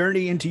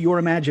Journey into Your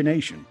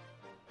Imagination.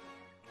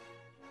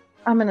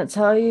 I'm going to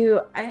tell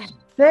you,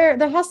 there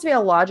has to be a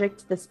logic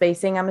to the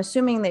spacing. I'm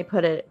assuming they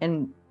put it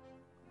in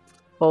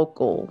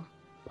focal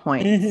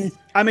points. Mm-hmm.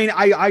 I mean,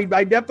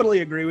 I definitely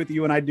agree with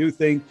you, and I do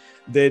think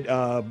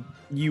that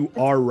you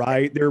are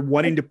right. They're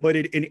wanting to put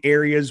it in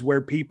areas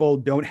where people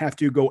don't have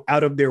to go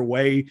out of their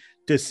way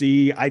to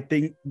see. I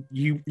think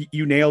you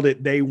nailed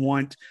it. They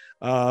want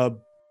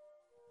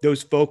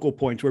those focal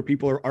points where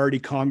people are already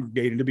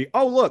congregating to be,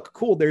 oh, look,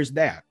 cool, there's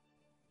that.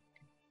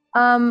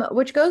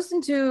 Which goes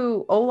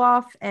into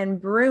Olaf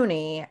and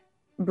Bruni.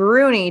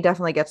 Bruni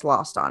definitely gets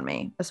lost on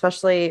me,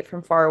 especially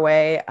from far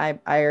away. I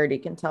already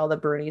can tell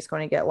that Bruni's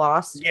going to get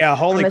lost. Yeah,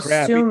 holy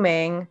crap.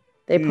 Assuming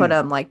they put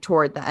them like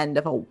toward the end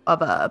of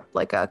a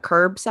like a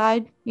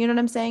curbside, you know what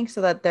I'm saying?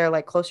 So that they're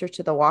like closer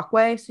to the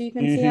walkway so you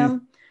can see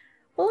them.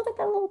 But look at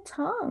that little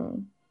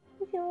tongue.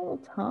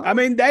 I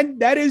mean,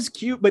 that is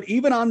cute, but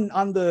even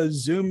on the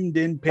zoomed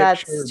in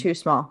picture, that's too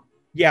small.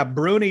 Yeah,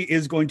 Bruni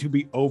is going to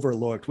be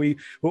overlooked.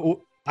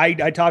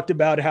 I talked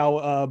about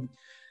how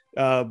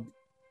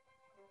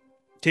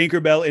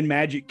Tinkerbell in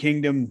Magic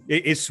Kingdom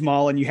is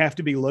small, and you have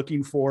to be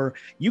looking for.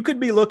 You could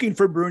be looking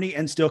for Bruni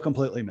and still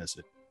completely miss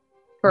it.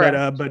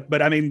 Correct.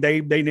 But I mean,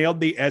 they nailed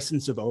the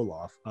essence of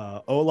Olaf.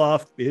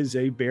 Olaf is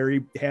a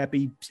very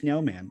happy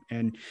snowman,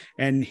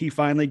 and he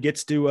finally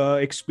gets to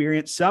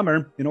experience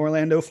summer in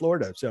Orlando,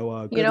 Florida.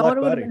 So good luck, what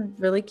would buddy. have been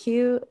really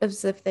cute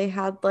is if they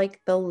had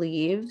like the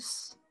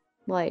leaves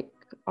like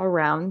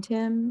around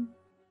him,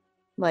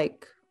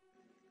 like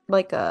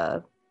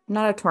a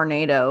not a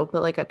tornado,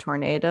 but like a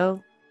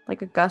tornado,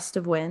 like a gust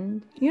of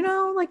wind.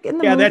 Like in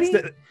the movie. That's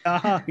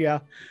the yeah.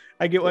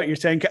 I get what you're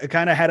saying.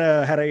 Kind of had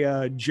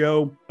a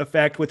Joe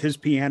effect with his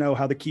piano,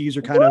 how the keys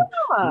are kind of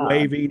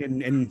waving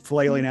and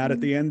flailing out at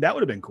the end. That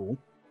would have been cool.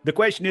 The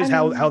question is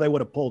how they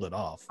would have pulled it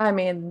off. I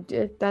mean,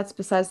 that's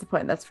besides the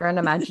point. That's for an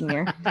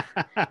Imagineer.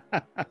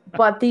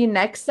 But the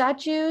next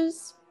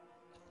statues,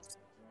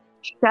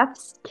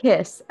 chef's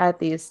kiss at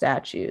these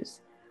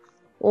statues.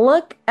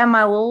 Look at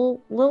my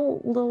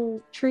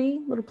little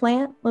tree, little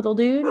plant, little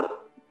dude,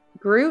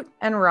 Groot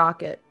and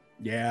Rocket.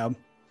 Yeah.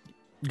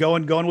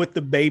 Going with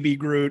the baby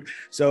Groot.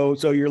 So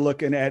you're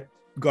looking at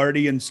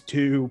Guardians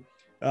 2,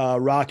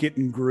 Rocket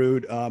and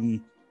Groot. That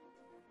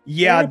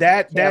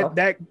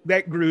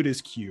Groot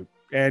is cute.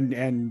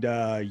 And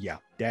yeah,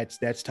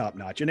 that's top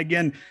notch. And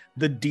again,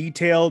 the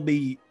detail,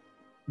 the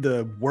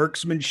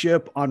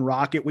workmanship on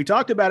Rocket. We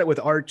talked about it with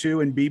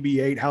R2 and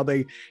BB-8, how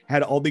they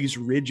had all these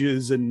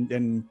ridges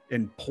and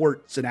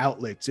ports and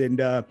outlets.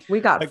 And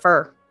we got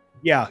fur.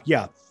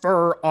 Yeah,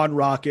 fur on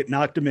Rocket,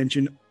 not to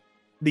mention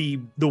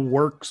the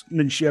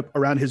workmanship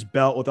around his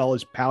belt with all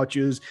his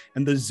pouches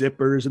and the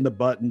zippers and the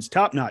buttons,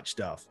 top-notch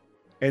stuff.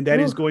 And that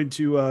is going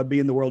to be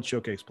in the World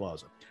Showcase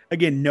Plaza.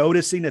 Again,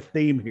 noticing a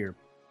theme here.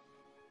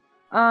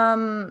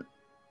 Then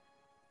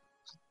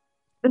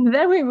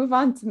we move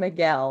on to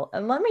Miguel.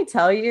 And let me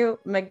tell you,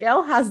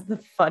 Miguel has the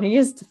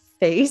funniest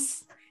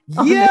face.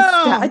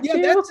 Yeah,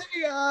 that's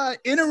a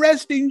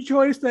interesting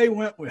choice they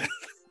went with.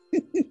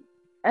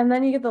 And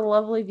then you get the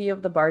lovely view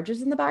of the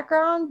barges in the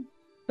background.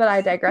 But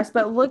I digress.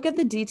 But look at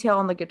the detail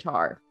on the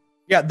guitar.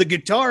 Yeah, the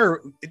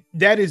guitar,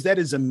 that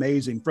is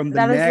amazing from the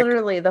That is neck.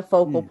 literally the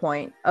focal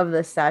point of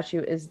this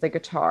statue is the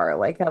guitar.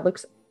 Like that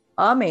looks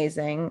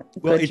amazing.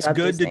 Well, Good it's job,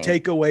 good to Disney.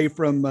 take away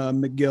from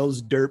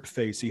Miguel's derp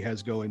face he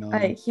has going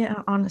on.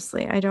 Yeah,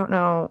 honestly, I don't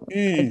know.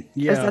 Is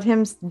Yeah. that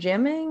him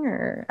jamming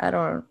or I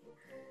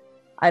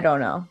don't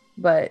know.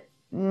 But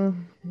oh,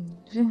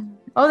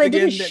 they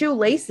did his Again,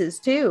 shoelaces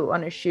too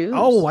on his shoes.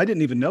 Oh, I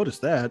didn't even notice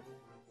that.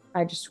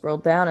 I just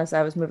scrolled down as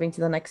I was moving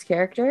to the next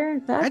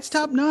character. That's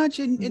top notch.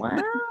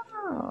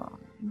 Wow.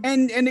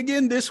 And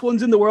again, this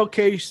one's in the World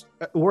Showcase.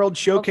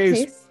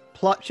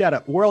 Shut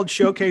up. World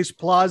Showcase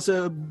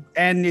Plaza,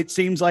 and it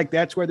seems like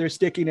that's where they're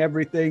sticking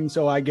everything.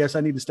 So I guess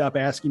I need to stop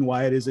asking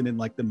why it isn't in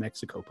like the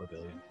Mexico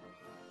Pavilion.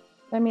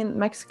 I mean,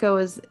 Mexico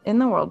is in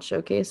the World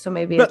Showcase, so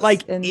maybe but it's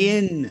like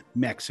in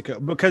Mexico,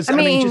 because I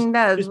mean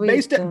just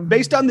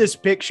based on this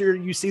picture,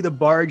 you see the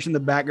barge in the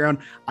background.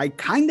 I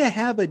kind of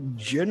have a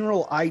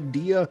general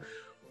idea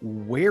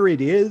where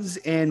it is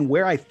and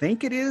where I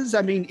think it is.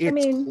 I mean,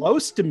 it's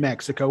close to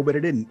Mexico, but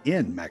it isn't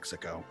in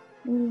Mexico.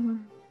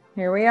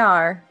 Here we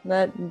are.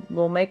 That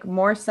will make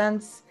more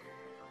sense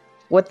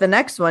with the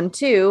next one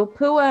too.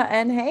 Pua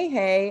and Hey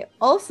Hey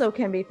also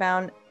can be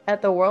found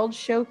at the World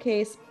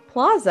Showcase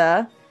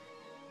Plaza.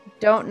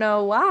 Don't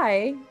know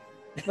why,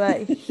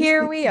 but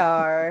here we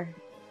are.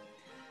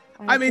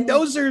 I mean,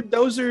 those are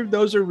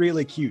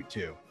really cute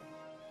too.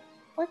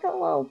 Look at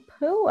little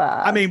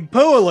Pua. I mean,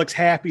 Pua looks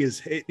happy as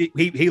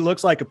he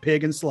looks like a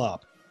pig in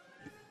slop.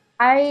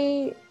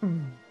 Look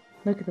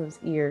at those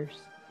ears.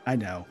 I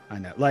know.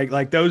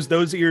 Like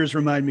those ears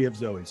remind me of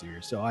Zoe's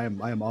ears. So I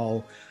am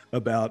all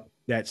about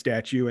that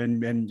statue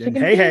and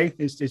Hey Hey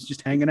it's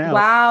just hanging out.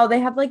 Wow, they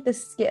have like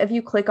if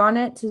you click on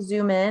it to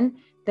zoom in,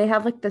 they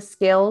have like the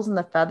scales and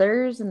the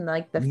feathers and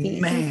like the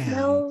feet and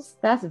scales.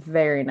 That's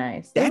very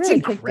nice. That's really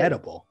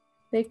incredible.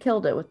 They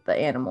killed it with the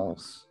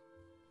animals.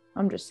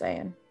 I'm just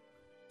saying.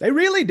 They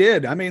really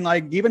did. I mean,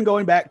 like even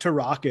going back to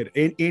Rocket,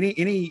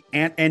 any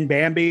Ant and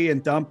Bambi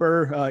and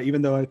Thumper,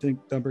 even though I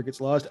think Thumper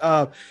gets lost.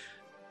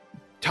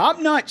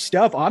 Top-notch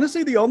stuff.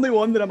 Honestly, the only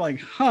one that I'm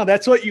like,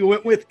 that's what you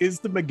went with is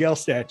the Miguel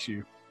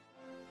statue.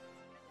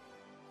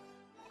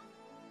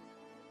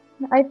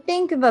 I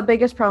think the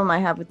biggest problem I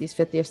have with these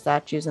 50th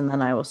statues, and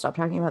then I will stop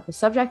talking about the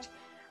subject,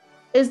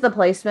 is the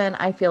placement.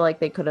 I feel like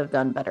they could have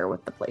done better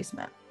with the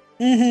placement.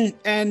 Mm-hmm.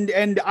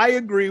 And I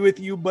agree with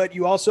you, but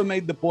you also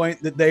made the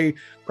point that they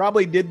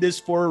probably did this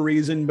for a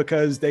reason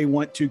because they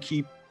want to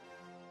keep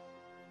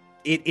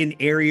it in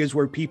areas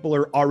where people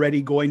are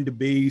already going to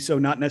be, so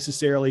not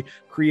necessarily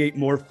create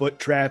more foot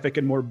traffic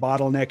and more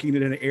bottlenecking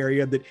in an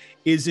area that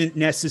isn't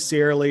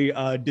necessarily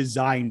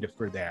designed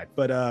for that.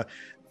 But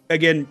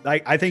again,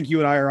 I think you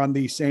and I are on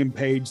the same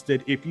page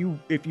that if you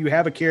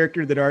have a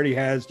character that already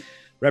has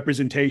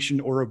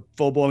representation or a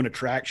full-blown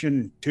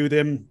attraction to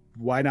them,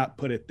 why not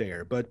put it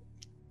there? But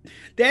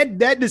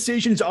that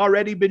decision's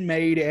already been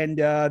made, and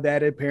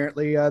that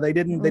apparently they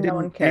didn't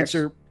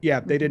answer. Yeah,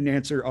 they didn't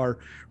answer our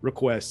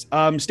requests.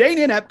 Staying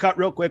in Epcot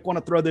real quick, want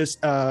to throw this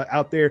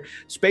out there.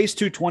 Space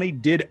 220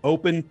 did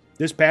open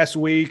this past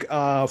week.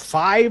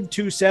 5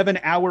 to 7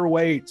 hour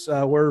waits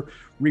were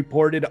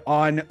reported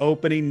on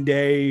opening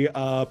day.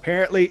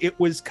 Apparently it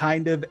was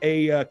kind of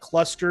a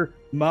cluster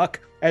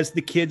muck, as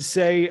the kids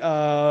say.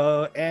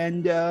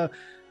 And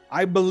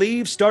I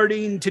believe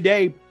starting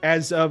today,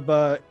 as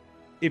of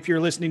if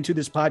you're listening to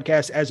this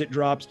podcast as it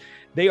drops,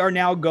 they are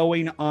now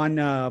going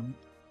on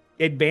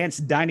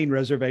advanced dining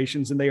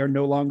reservations, and they are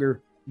no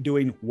longer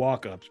doing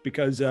walk-ups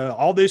because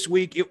all this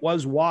week it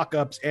was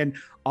walk-ups, and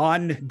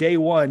on day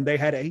one they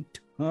had a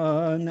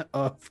ton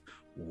of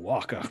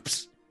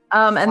walk-ups.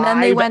 And then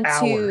they went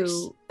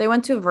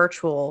to a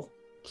virtual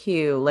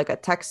queue, like a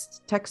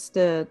text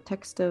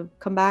to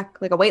come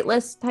back, like a wait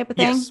list type of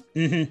thing. Yes.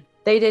 Mm-hmm.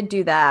 They did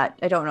do that.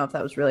 I don't know if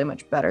that was really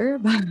much better,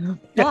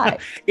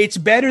 but it's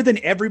better than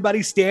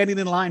everybody standing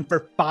in line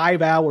for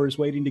 5 hours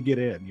waiting to get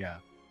in. Yeah.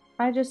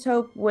 I just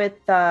hope with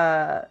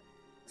Steakhouse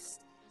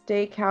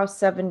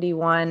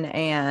 71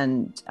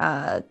 and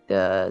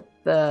the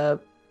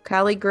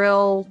Cali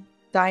Grill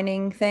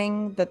dining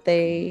thing that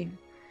they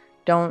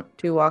don't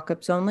do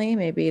walk-ups only.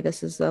 Maybe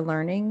this is a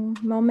learning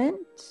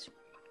moment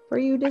for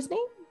you, Disney.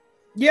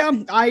 Yeah,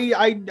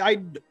 I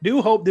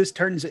do hope this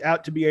turns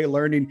out to be a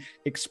learning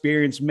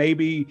experience.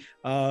 Maybe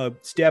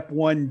step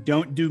one,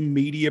 don't do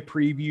media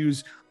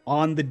previews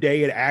on the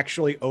day it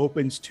actually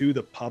opens to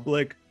the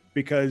public,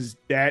 because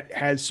that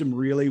has some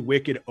really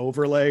wicked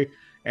overlay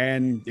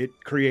and it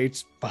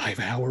creates 5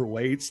 hour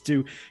waits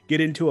to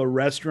get into a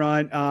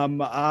restaurant.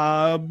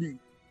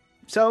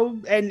 So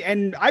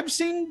I've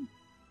seen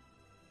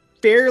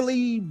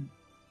fairly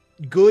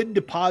good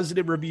to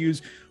positive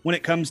reviews when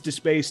it comes to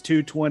Space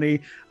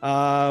 220.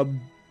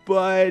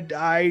 But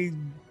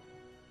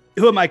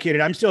who am I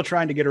kidding? I'm still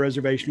trying to get a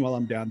reservation while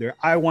I'm down there.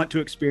 I want to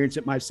experience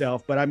it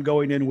myself, but I'm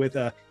going in with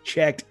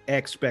checked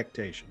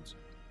expectations.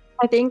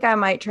 I think I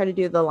might try to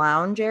do the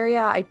lounge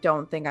area. I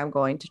don't think I'm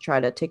going to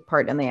try to take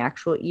part in the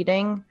actual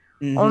eating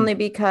Mhm. only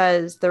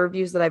because the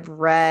reviews that I've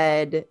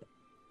read,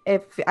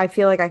 if I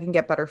feel like I can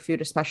get better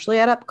food, especially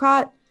at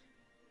Epcot.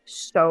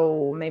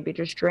 So maybe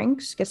just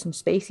drinks, get some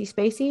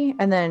spacey,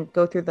 and then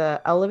go through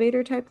the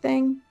elevator type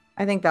thing.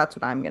 I think that's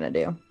what I'm gonna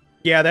do.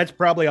 Yeah, that's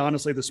probably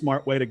honestly the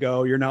smart way to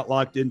go. You're not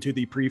locked into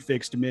the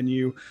prefixed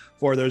menu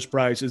for those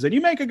prices. And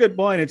you make a good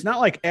point. It's not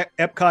like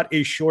Epcot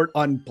is short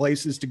on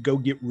places to go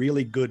get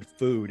really good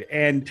food.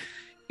 And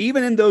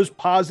even in those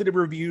positive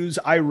reviews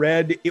I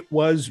read, it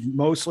was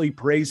mostly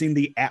praising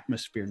the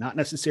atmosphere, not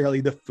necessarily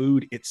the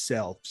food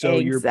itself. So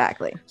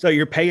exactly.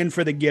 you're paying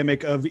for the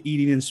gimmick of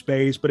eating in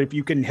space, but if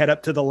you can head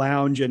up to the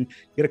lounge and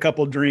get a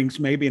couple drinks,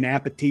 maybe an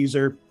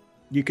appetizer,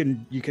 you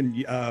can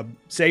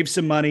save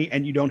some money,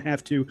 and you don't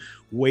have to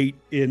wait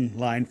in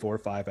line for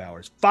 5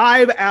 hours.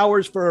 5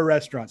 hours for a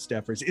restaurant,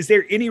 Steffers. Is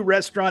there any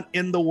restaurant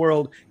in the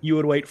world you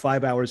would wait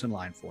 5 hours in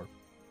line for?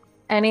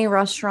 Any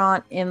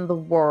restaurant in the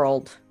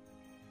world.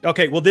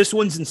 Okay, well, this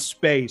one's in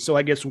space, so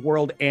I guess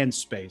world and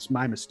space.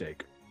 My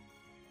mistake.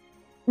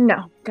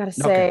 No, gotta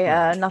say,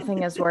 Okay.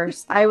 nothing is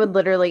worse. I would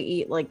literally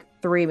eat like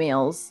 3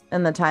 meals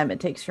in the time it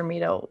takes for me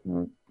to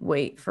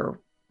wait for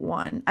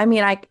one. I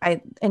mean,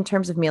 I in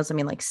terms of meals, I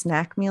mean like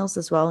snack meals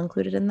as well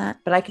included in that.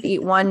 But I could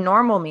eat one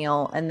normal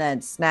meal and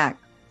then snack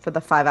for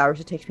the 5 hours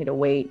it takes me to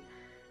wait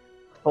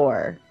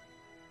for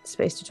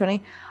Space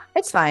 220.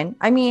 It's fine.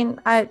 I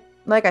mean,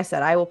 like I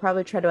said, I will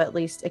probably try to at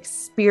least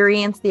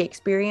experience the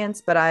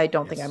experience, but I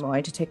don't think Yes. I'm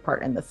going to take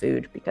part in the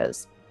food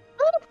because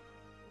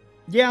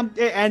Yeah,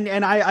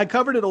 and I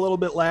covered it a little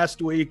bit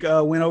last week.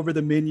 Went over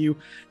the menu.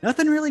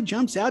 Nothing really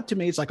jumps out to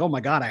me. It's like, oh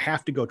my god, I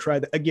have to go try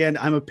that again.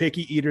 I'm a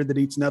picky eater that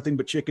eats nothing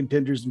but chicken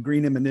tenders and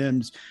green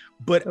M&Ms.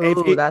 But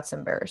that's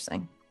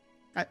embarrassing.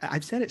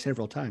 I've said it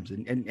several times,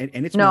 and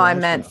it's No, my I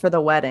meant lifestyle. for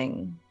the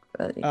wedding.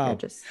 But Oh.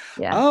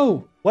 yeah.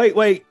 Oh,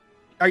 wait.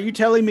 Are you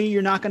telling me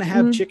you're not going to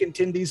have Mhm. chicken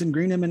tendies and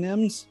green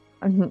M&Ms?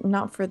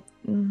 Not for.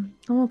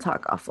 We'll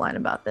talk offline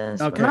about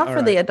this. But Okay, not all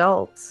for the right.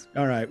 adults.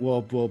 All right.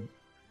 Well,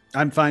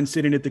 I'm fine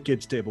sitting at the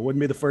kids' table. Wouldn't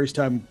be the first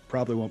time,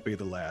 probably won't be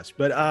the last.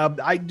 But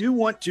I do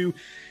want to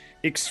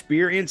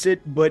experience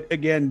it. But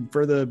again,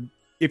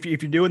 if you're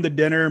doing the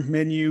dinner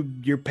menu,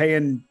 you're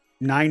paying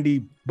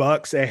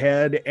 $90 a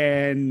head,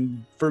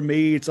 and for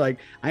me, it's like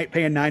I ain't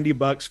paying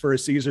 $90 for a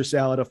Caesar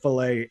salad, a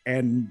fillet,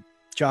 and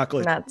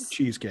chocolate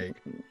cheesecake.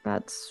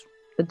 That's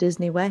the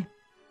Disney way.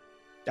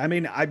 I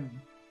mean,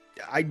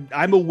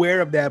 I'm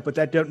aware of that, but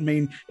that doesn't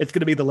mean it's going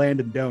to be the Land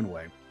and Doan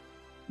way.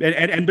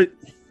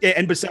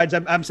 And besides,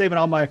 I'm saving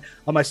all my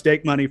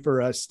steak money for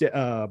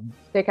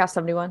Steakhouse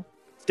 71.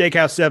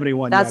 Steakhouse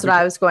 71. That's what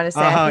I was going to say.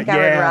 I think I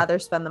would yeah. rather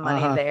spend the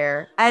money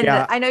there. And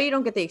Yeah. I know you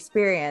don't get the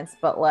experience,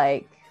 but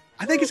like,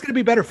 I think it's going to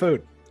be better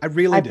food. I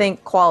really do.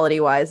 think quality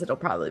wise, it'll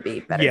probably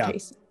be better Yeah.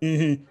 taste.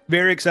 Mm-hmm.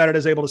 Very excited I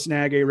was able to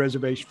snag a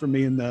reservation for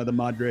me and the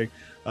Madre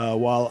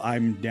while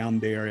I'm down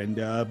there,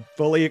 and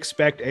fully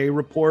expect a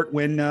report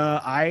when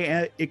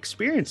I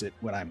experience it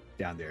when I'm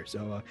down there.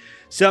 So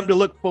something to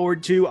look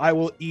forward to. I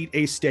will eat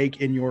a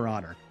steak in your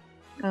honor.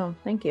 Oh,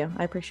 thank you.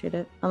 I appreciate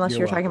it. Unless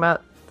You're you're talking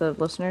about the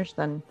listeners,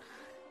 then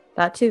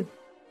that too.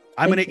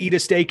 I'm Thank going to you. eat a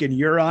steak in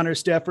your honor,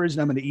 Steffers,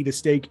 and I'm going to eat a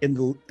steak in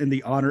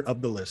the honor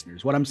of the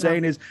listeners. What I'm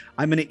saying is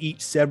I'm going to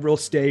eat several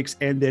steaks,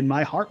 and then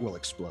my heart will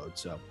explode.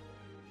 So,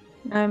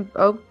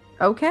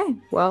 Okay.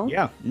 Well,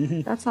 yeah.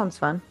 Mm-hmm. that sounds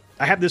fun.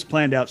 I have this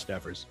planned out,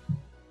 Steffers.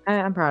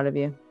 I'm proud of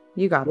you.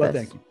 You got Well,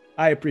 this. thank you.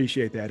 I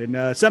appreciate that.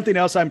 And something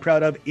else I'm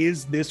proud of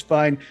is this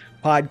fine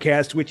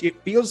podcast, which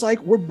it feels like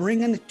we're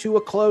bringing to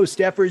a close.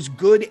 Steffers,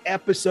 good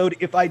episode,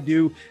 if I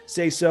do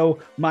say so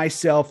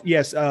myself.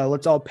 Yes,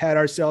 let's all pat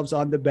ourselves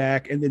on the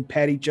back and then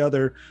pat each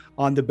other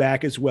on the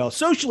back as well.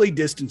 Socially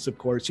distanced, of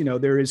course. You know,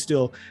 there is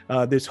still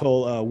this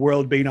whole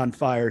world being on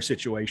fire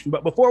situation.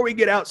 But before we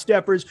get out,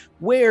 Steffers,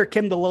 where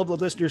can the lovely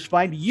listeners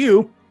find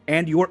you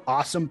and your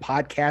awesome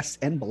podcasts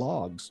and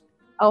blogs?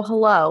 Oh,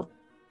 hello.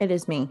 It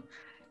is me.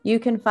 You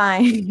can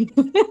find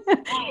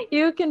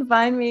you can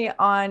find me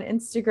on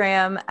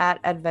Instagram at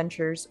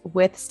Adventures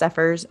with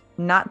Steffers,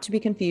 not to be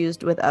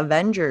confused with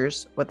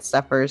Avengers with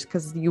Steffers,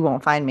 because you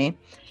won't find me.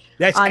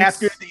 That's On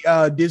after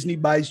the Disney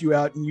buys you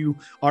out and you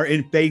are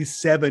in phase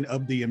 7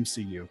 of the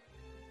MCU.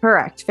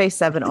 Correct. Phase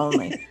 7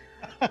 only.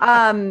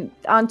 On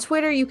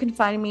Twitter, you can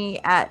find me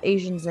at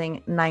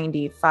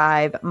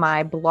AsianZing95.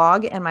 My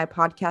blog and my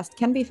podcast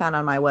can be found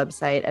on my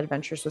website,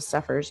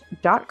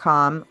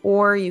 adventureswithsteffers.com,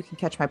 or you can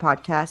catch my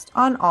podcast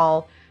on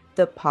all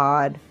the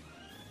pod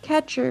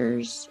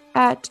catchers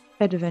at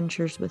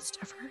Adventures with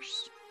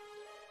Steffers.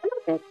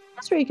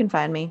 That's where you can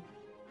find me.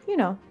 You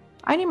know,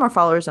 I need more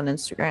followers on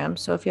Instagram,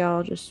 so if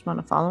y'all just want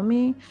to follow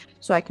me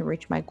so I can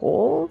reach my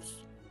goals,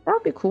 that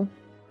would be cool.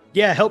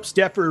 Yeah, help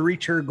Steffer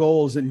reach her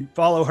goals and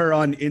follow her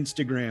on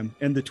Instagram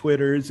and the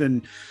Twitters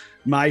and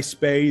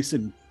MySpace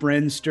and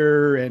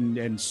Friendster and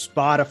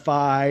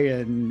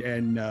Spotify and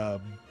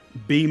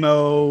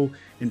BMO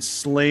and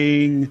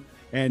Sling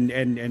and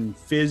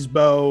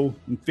Fizbo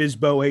and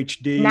Fizbo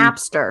HD,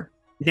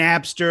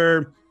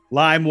 Napster,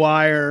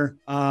 LimeWire,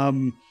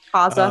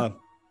 Kaza.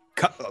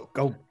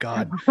 oh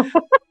God.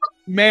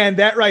 Man,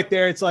 that right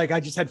there, it's like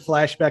I just had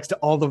flashbacks to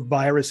all the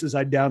viruses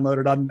I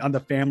downloaded on the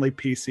family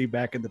PC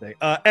back in the day.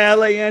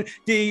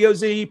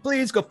 Landoz,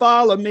 please go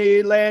follow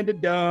me,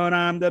 Landon Doan.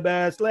 I'm the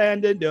best,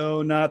 Landon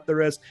Doan, not the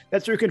rest.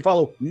 That's where you can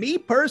follow me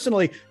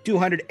personally,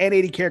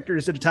 280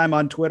 characters at a time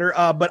on Twitter.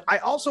 But I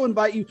also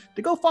invite you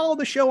to go follow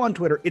the show on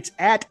Twitter. It's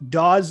at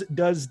Doz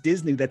Does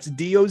Disney. That's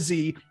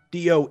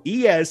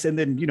DOZDOES, and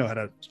then you know how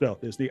to spell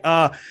Disney.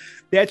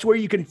 That's where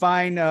you can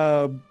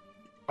find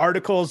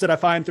articles that I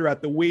find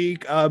throughout the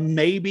week,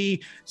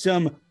 maybe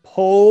some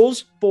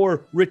polls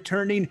for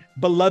returning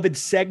beloved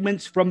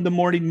segments from the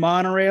Morning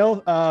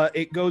Monorail.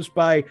 It goes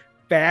by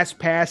Fast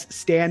Pass,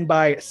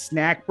 Standby,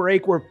 Snack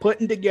Break. We're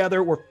putting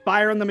together, we're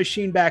firing the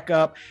machine back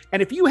up.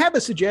 And if you have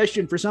a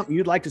suggestion for something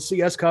you'd like to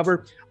see us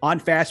cover on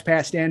Fast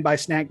Pass, Standby,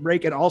 Snack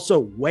Break, and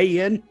also weigh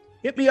in,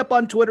 hit me up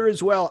on Twitter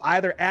as well,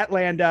 either at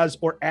Landoz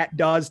or at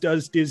Doz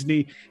Does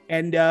Disney.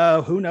 And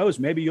who knows,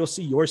 maybe you'll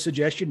see your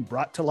suggestion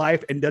brought to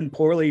life and done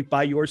poorly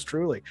by yours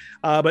truly.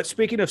 But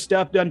speaking of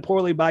stuff done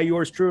poorly by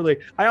yours truly,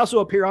 I also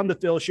appear on The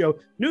Phil Show,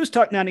 News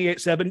Talk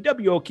 98.7,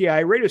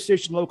 WOKI, radio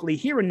station locally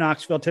here in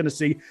Knoxville,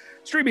 Tennessee,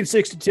 streaming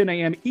 6 to 10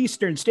 a.m.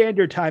 Eastern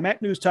Standard Time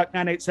at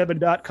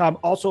newstalk987.com.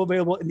 Also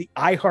available in the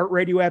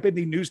iHeartRadio app and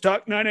the News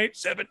Talk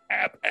 987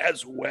 app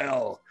as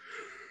well.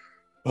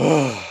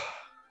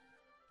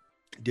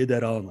 Did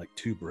that all in like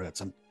 2 breaths.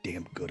 I'm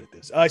damn good at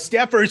this.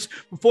 Steffers,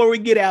 before we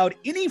get out,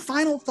 any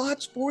final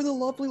thoughts for the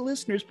lovely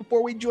listeners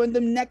before we join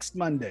them next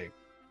Monday?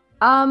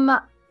 I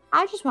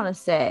just want to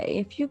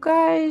say, if you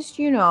guys,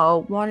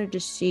 wanted to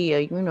see a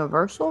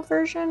universal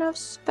version of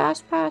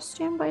Fast Pass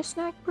Standby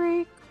Snack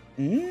Break,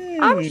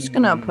 I'm just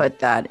going to put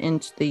that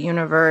into the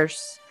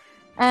universe.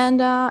 And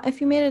if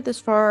you made it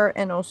this far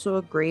and also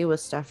agree with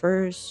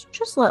Steffers,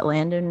 just let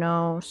Landon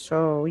know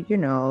so,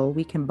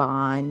 we can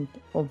bond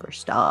over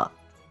stuff.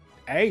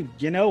 Hey,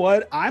 you know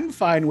what? I'm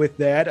fine with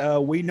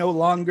that. We no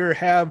longer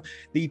have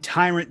the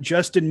tyrant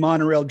Justin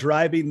Monorail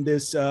driving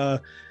this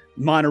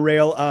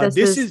monorail.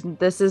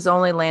 This is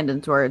only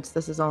Landon's words.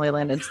 This is only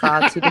Landon's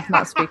thoughts. He does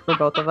not speak for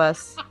both of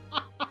us.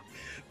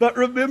 But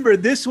remember,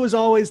 this was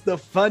always the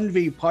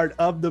fun part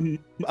of the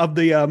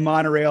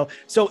monorail.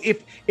 So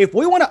if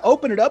we want to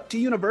open it up to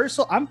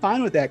Universal, I'm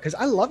fine with that because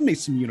I love me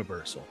some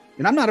Universal,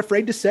 and I'm not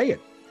afraid to say it.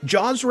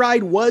 Jaws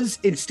ride was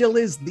and still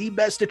is the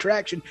best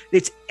attraction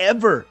that's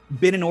ever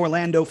been in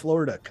Orlando,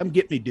 Florida. Come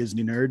get me,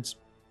 Disney nerds.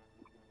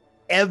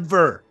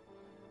 Ever.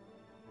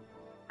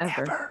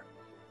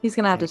 He's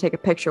going to have to take a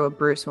picture with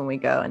Bruce when we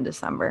go in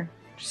December.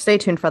 Stay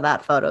tuned for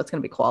that photo. It's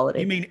going to be quality.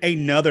 You mean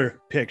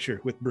another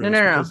picture with Bruce?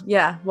 No.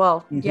 Yeah.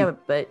 Well, yeah,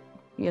 but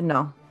Yeah.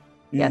 No.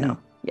 Yeah.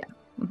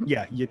 Mm-hmm.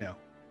 Yeah.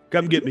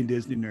 Come get me,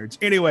 Disney nerds.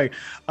 Anyway,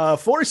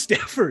 for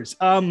Steffers,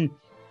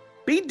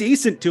 be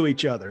decent to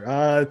each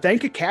other.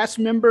 Thank a cast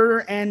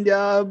member and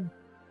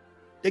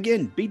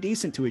again, be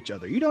decent to each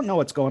other. You don't know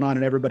what's going on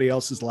in everybody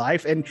else's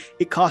life, and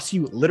it costs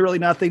you literally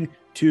nothing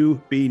to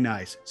be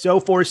nice. So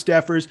for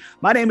Steffers,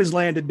 my name is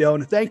Landon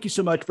Doan. Thank you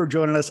so much for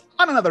joining us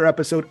on another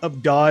episode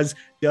of Doz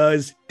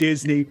Does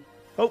Disney.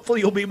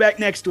 Hopefully you'll be back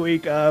next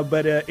week,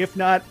 but if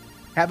not,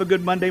 have a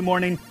good Monday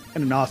morning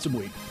and an awesome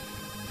week.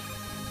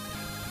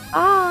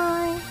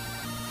 Bye.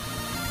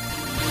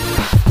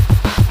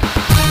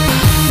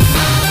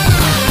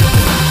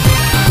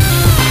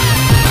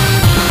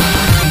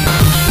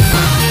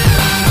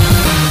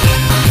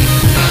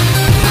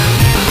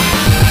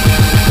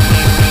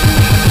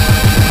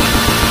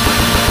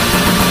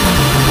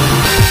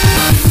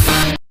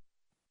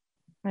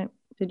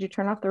 Did you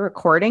turn off the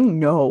recording?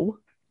 No.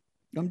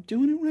 I'm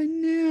doing it right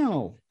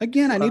now.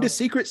 Again, I need a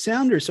secret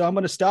sounder, so I'm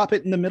going to stop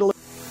it in the middle.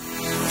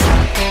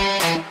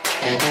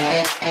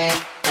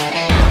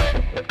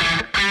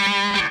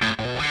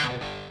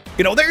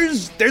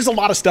 There's a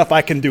lot of stuff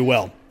I can do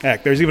well.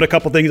 Heck, there's even a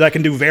couple things I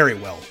can do very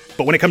well.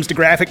 But when it comes to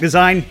graphic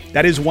design,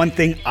 that is one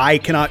thing I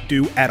cannot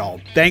do at all.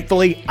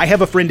 Thankfully, I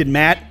have a friend in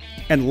Matt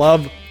and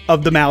Love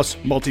of the Mouse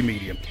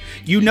Multimedia.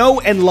 You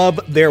know and love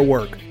their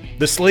work.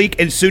 The sleek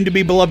and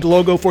soon-to-be beloved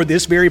logo for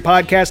this very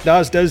podcast,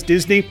 Doz Does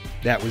Disney,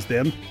 that was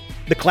them.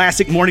 The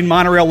classic Morning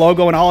Monorail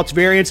logo and all its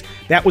variants,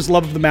 that was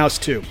Love of the Mouse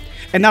too.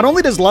 And not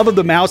only does Love of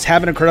the Mouse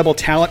have an incredible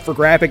talent for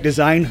graphic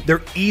design,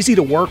 they're easy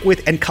to work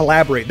with and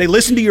collaborate. They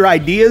listen to your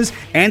ideas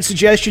and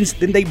suggestions,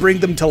 then they bring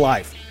them to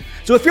life.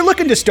 So if you're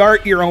looking to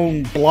start your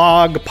own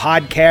blog,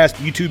 podcast,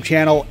 YouTube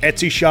channel,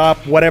 Etsy shop,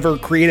 whatever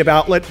creative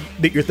outlet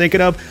that you're thinking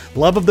of,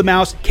 Love of the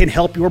Mouse can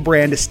help your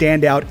brand to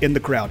stand out in the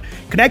crowd.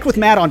 Connect with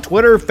Matt on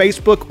Twitter,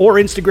 Facebook, or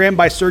Instagram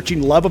by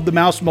searching Love of the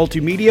Mouse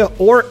Multimedia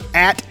or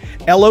at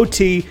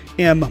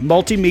LOTM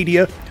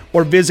Multimedia,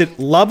 or visit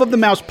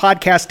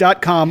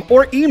loveofthemousepodcast.com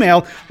or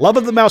email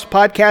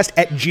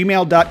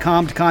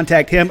loveofthemousepodcast@gmail.com to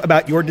contact him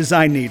about your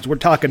design needs. We're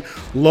talking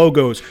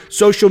logos,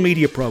 social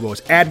media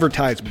promos,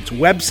 advertisements,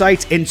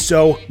 websites, and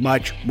so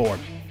much more.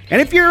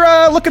 And if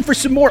you're looking for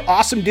some more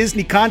awesome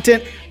Disney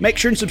content, make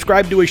sure and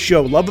subscribe to his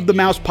show, Love of the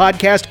Mouse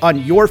Podcast,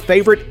 on your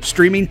favorite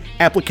streaming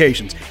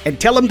applications.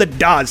 And tell him the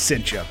Doz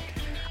sent you.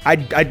 I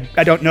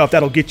don't know if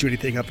that'll get you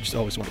anything. I just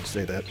always wanted to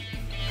say that.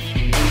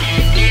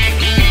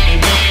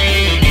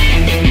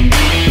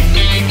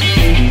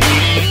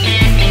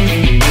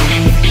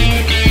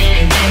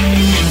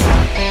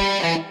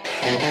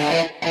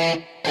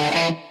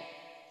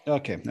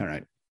 Okay. All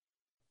right.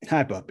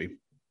 Hi, puppy.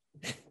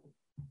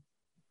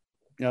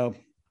 Oh,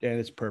 yeah,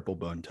 it's purple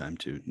bone time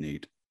too.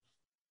 Neat.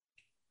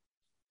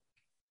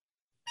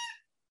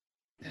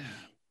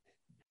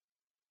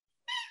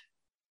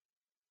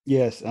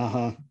 Yes. Uh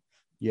huh.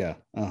 Yeah.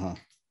 Uh huh.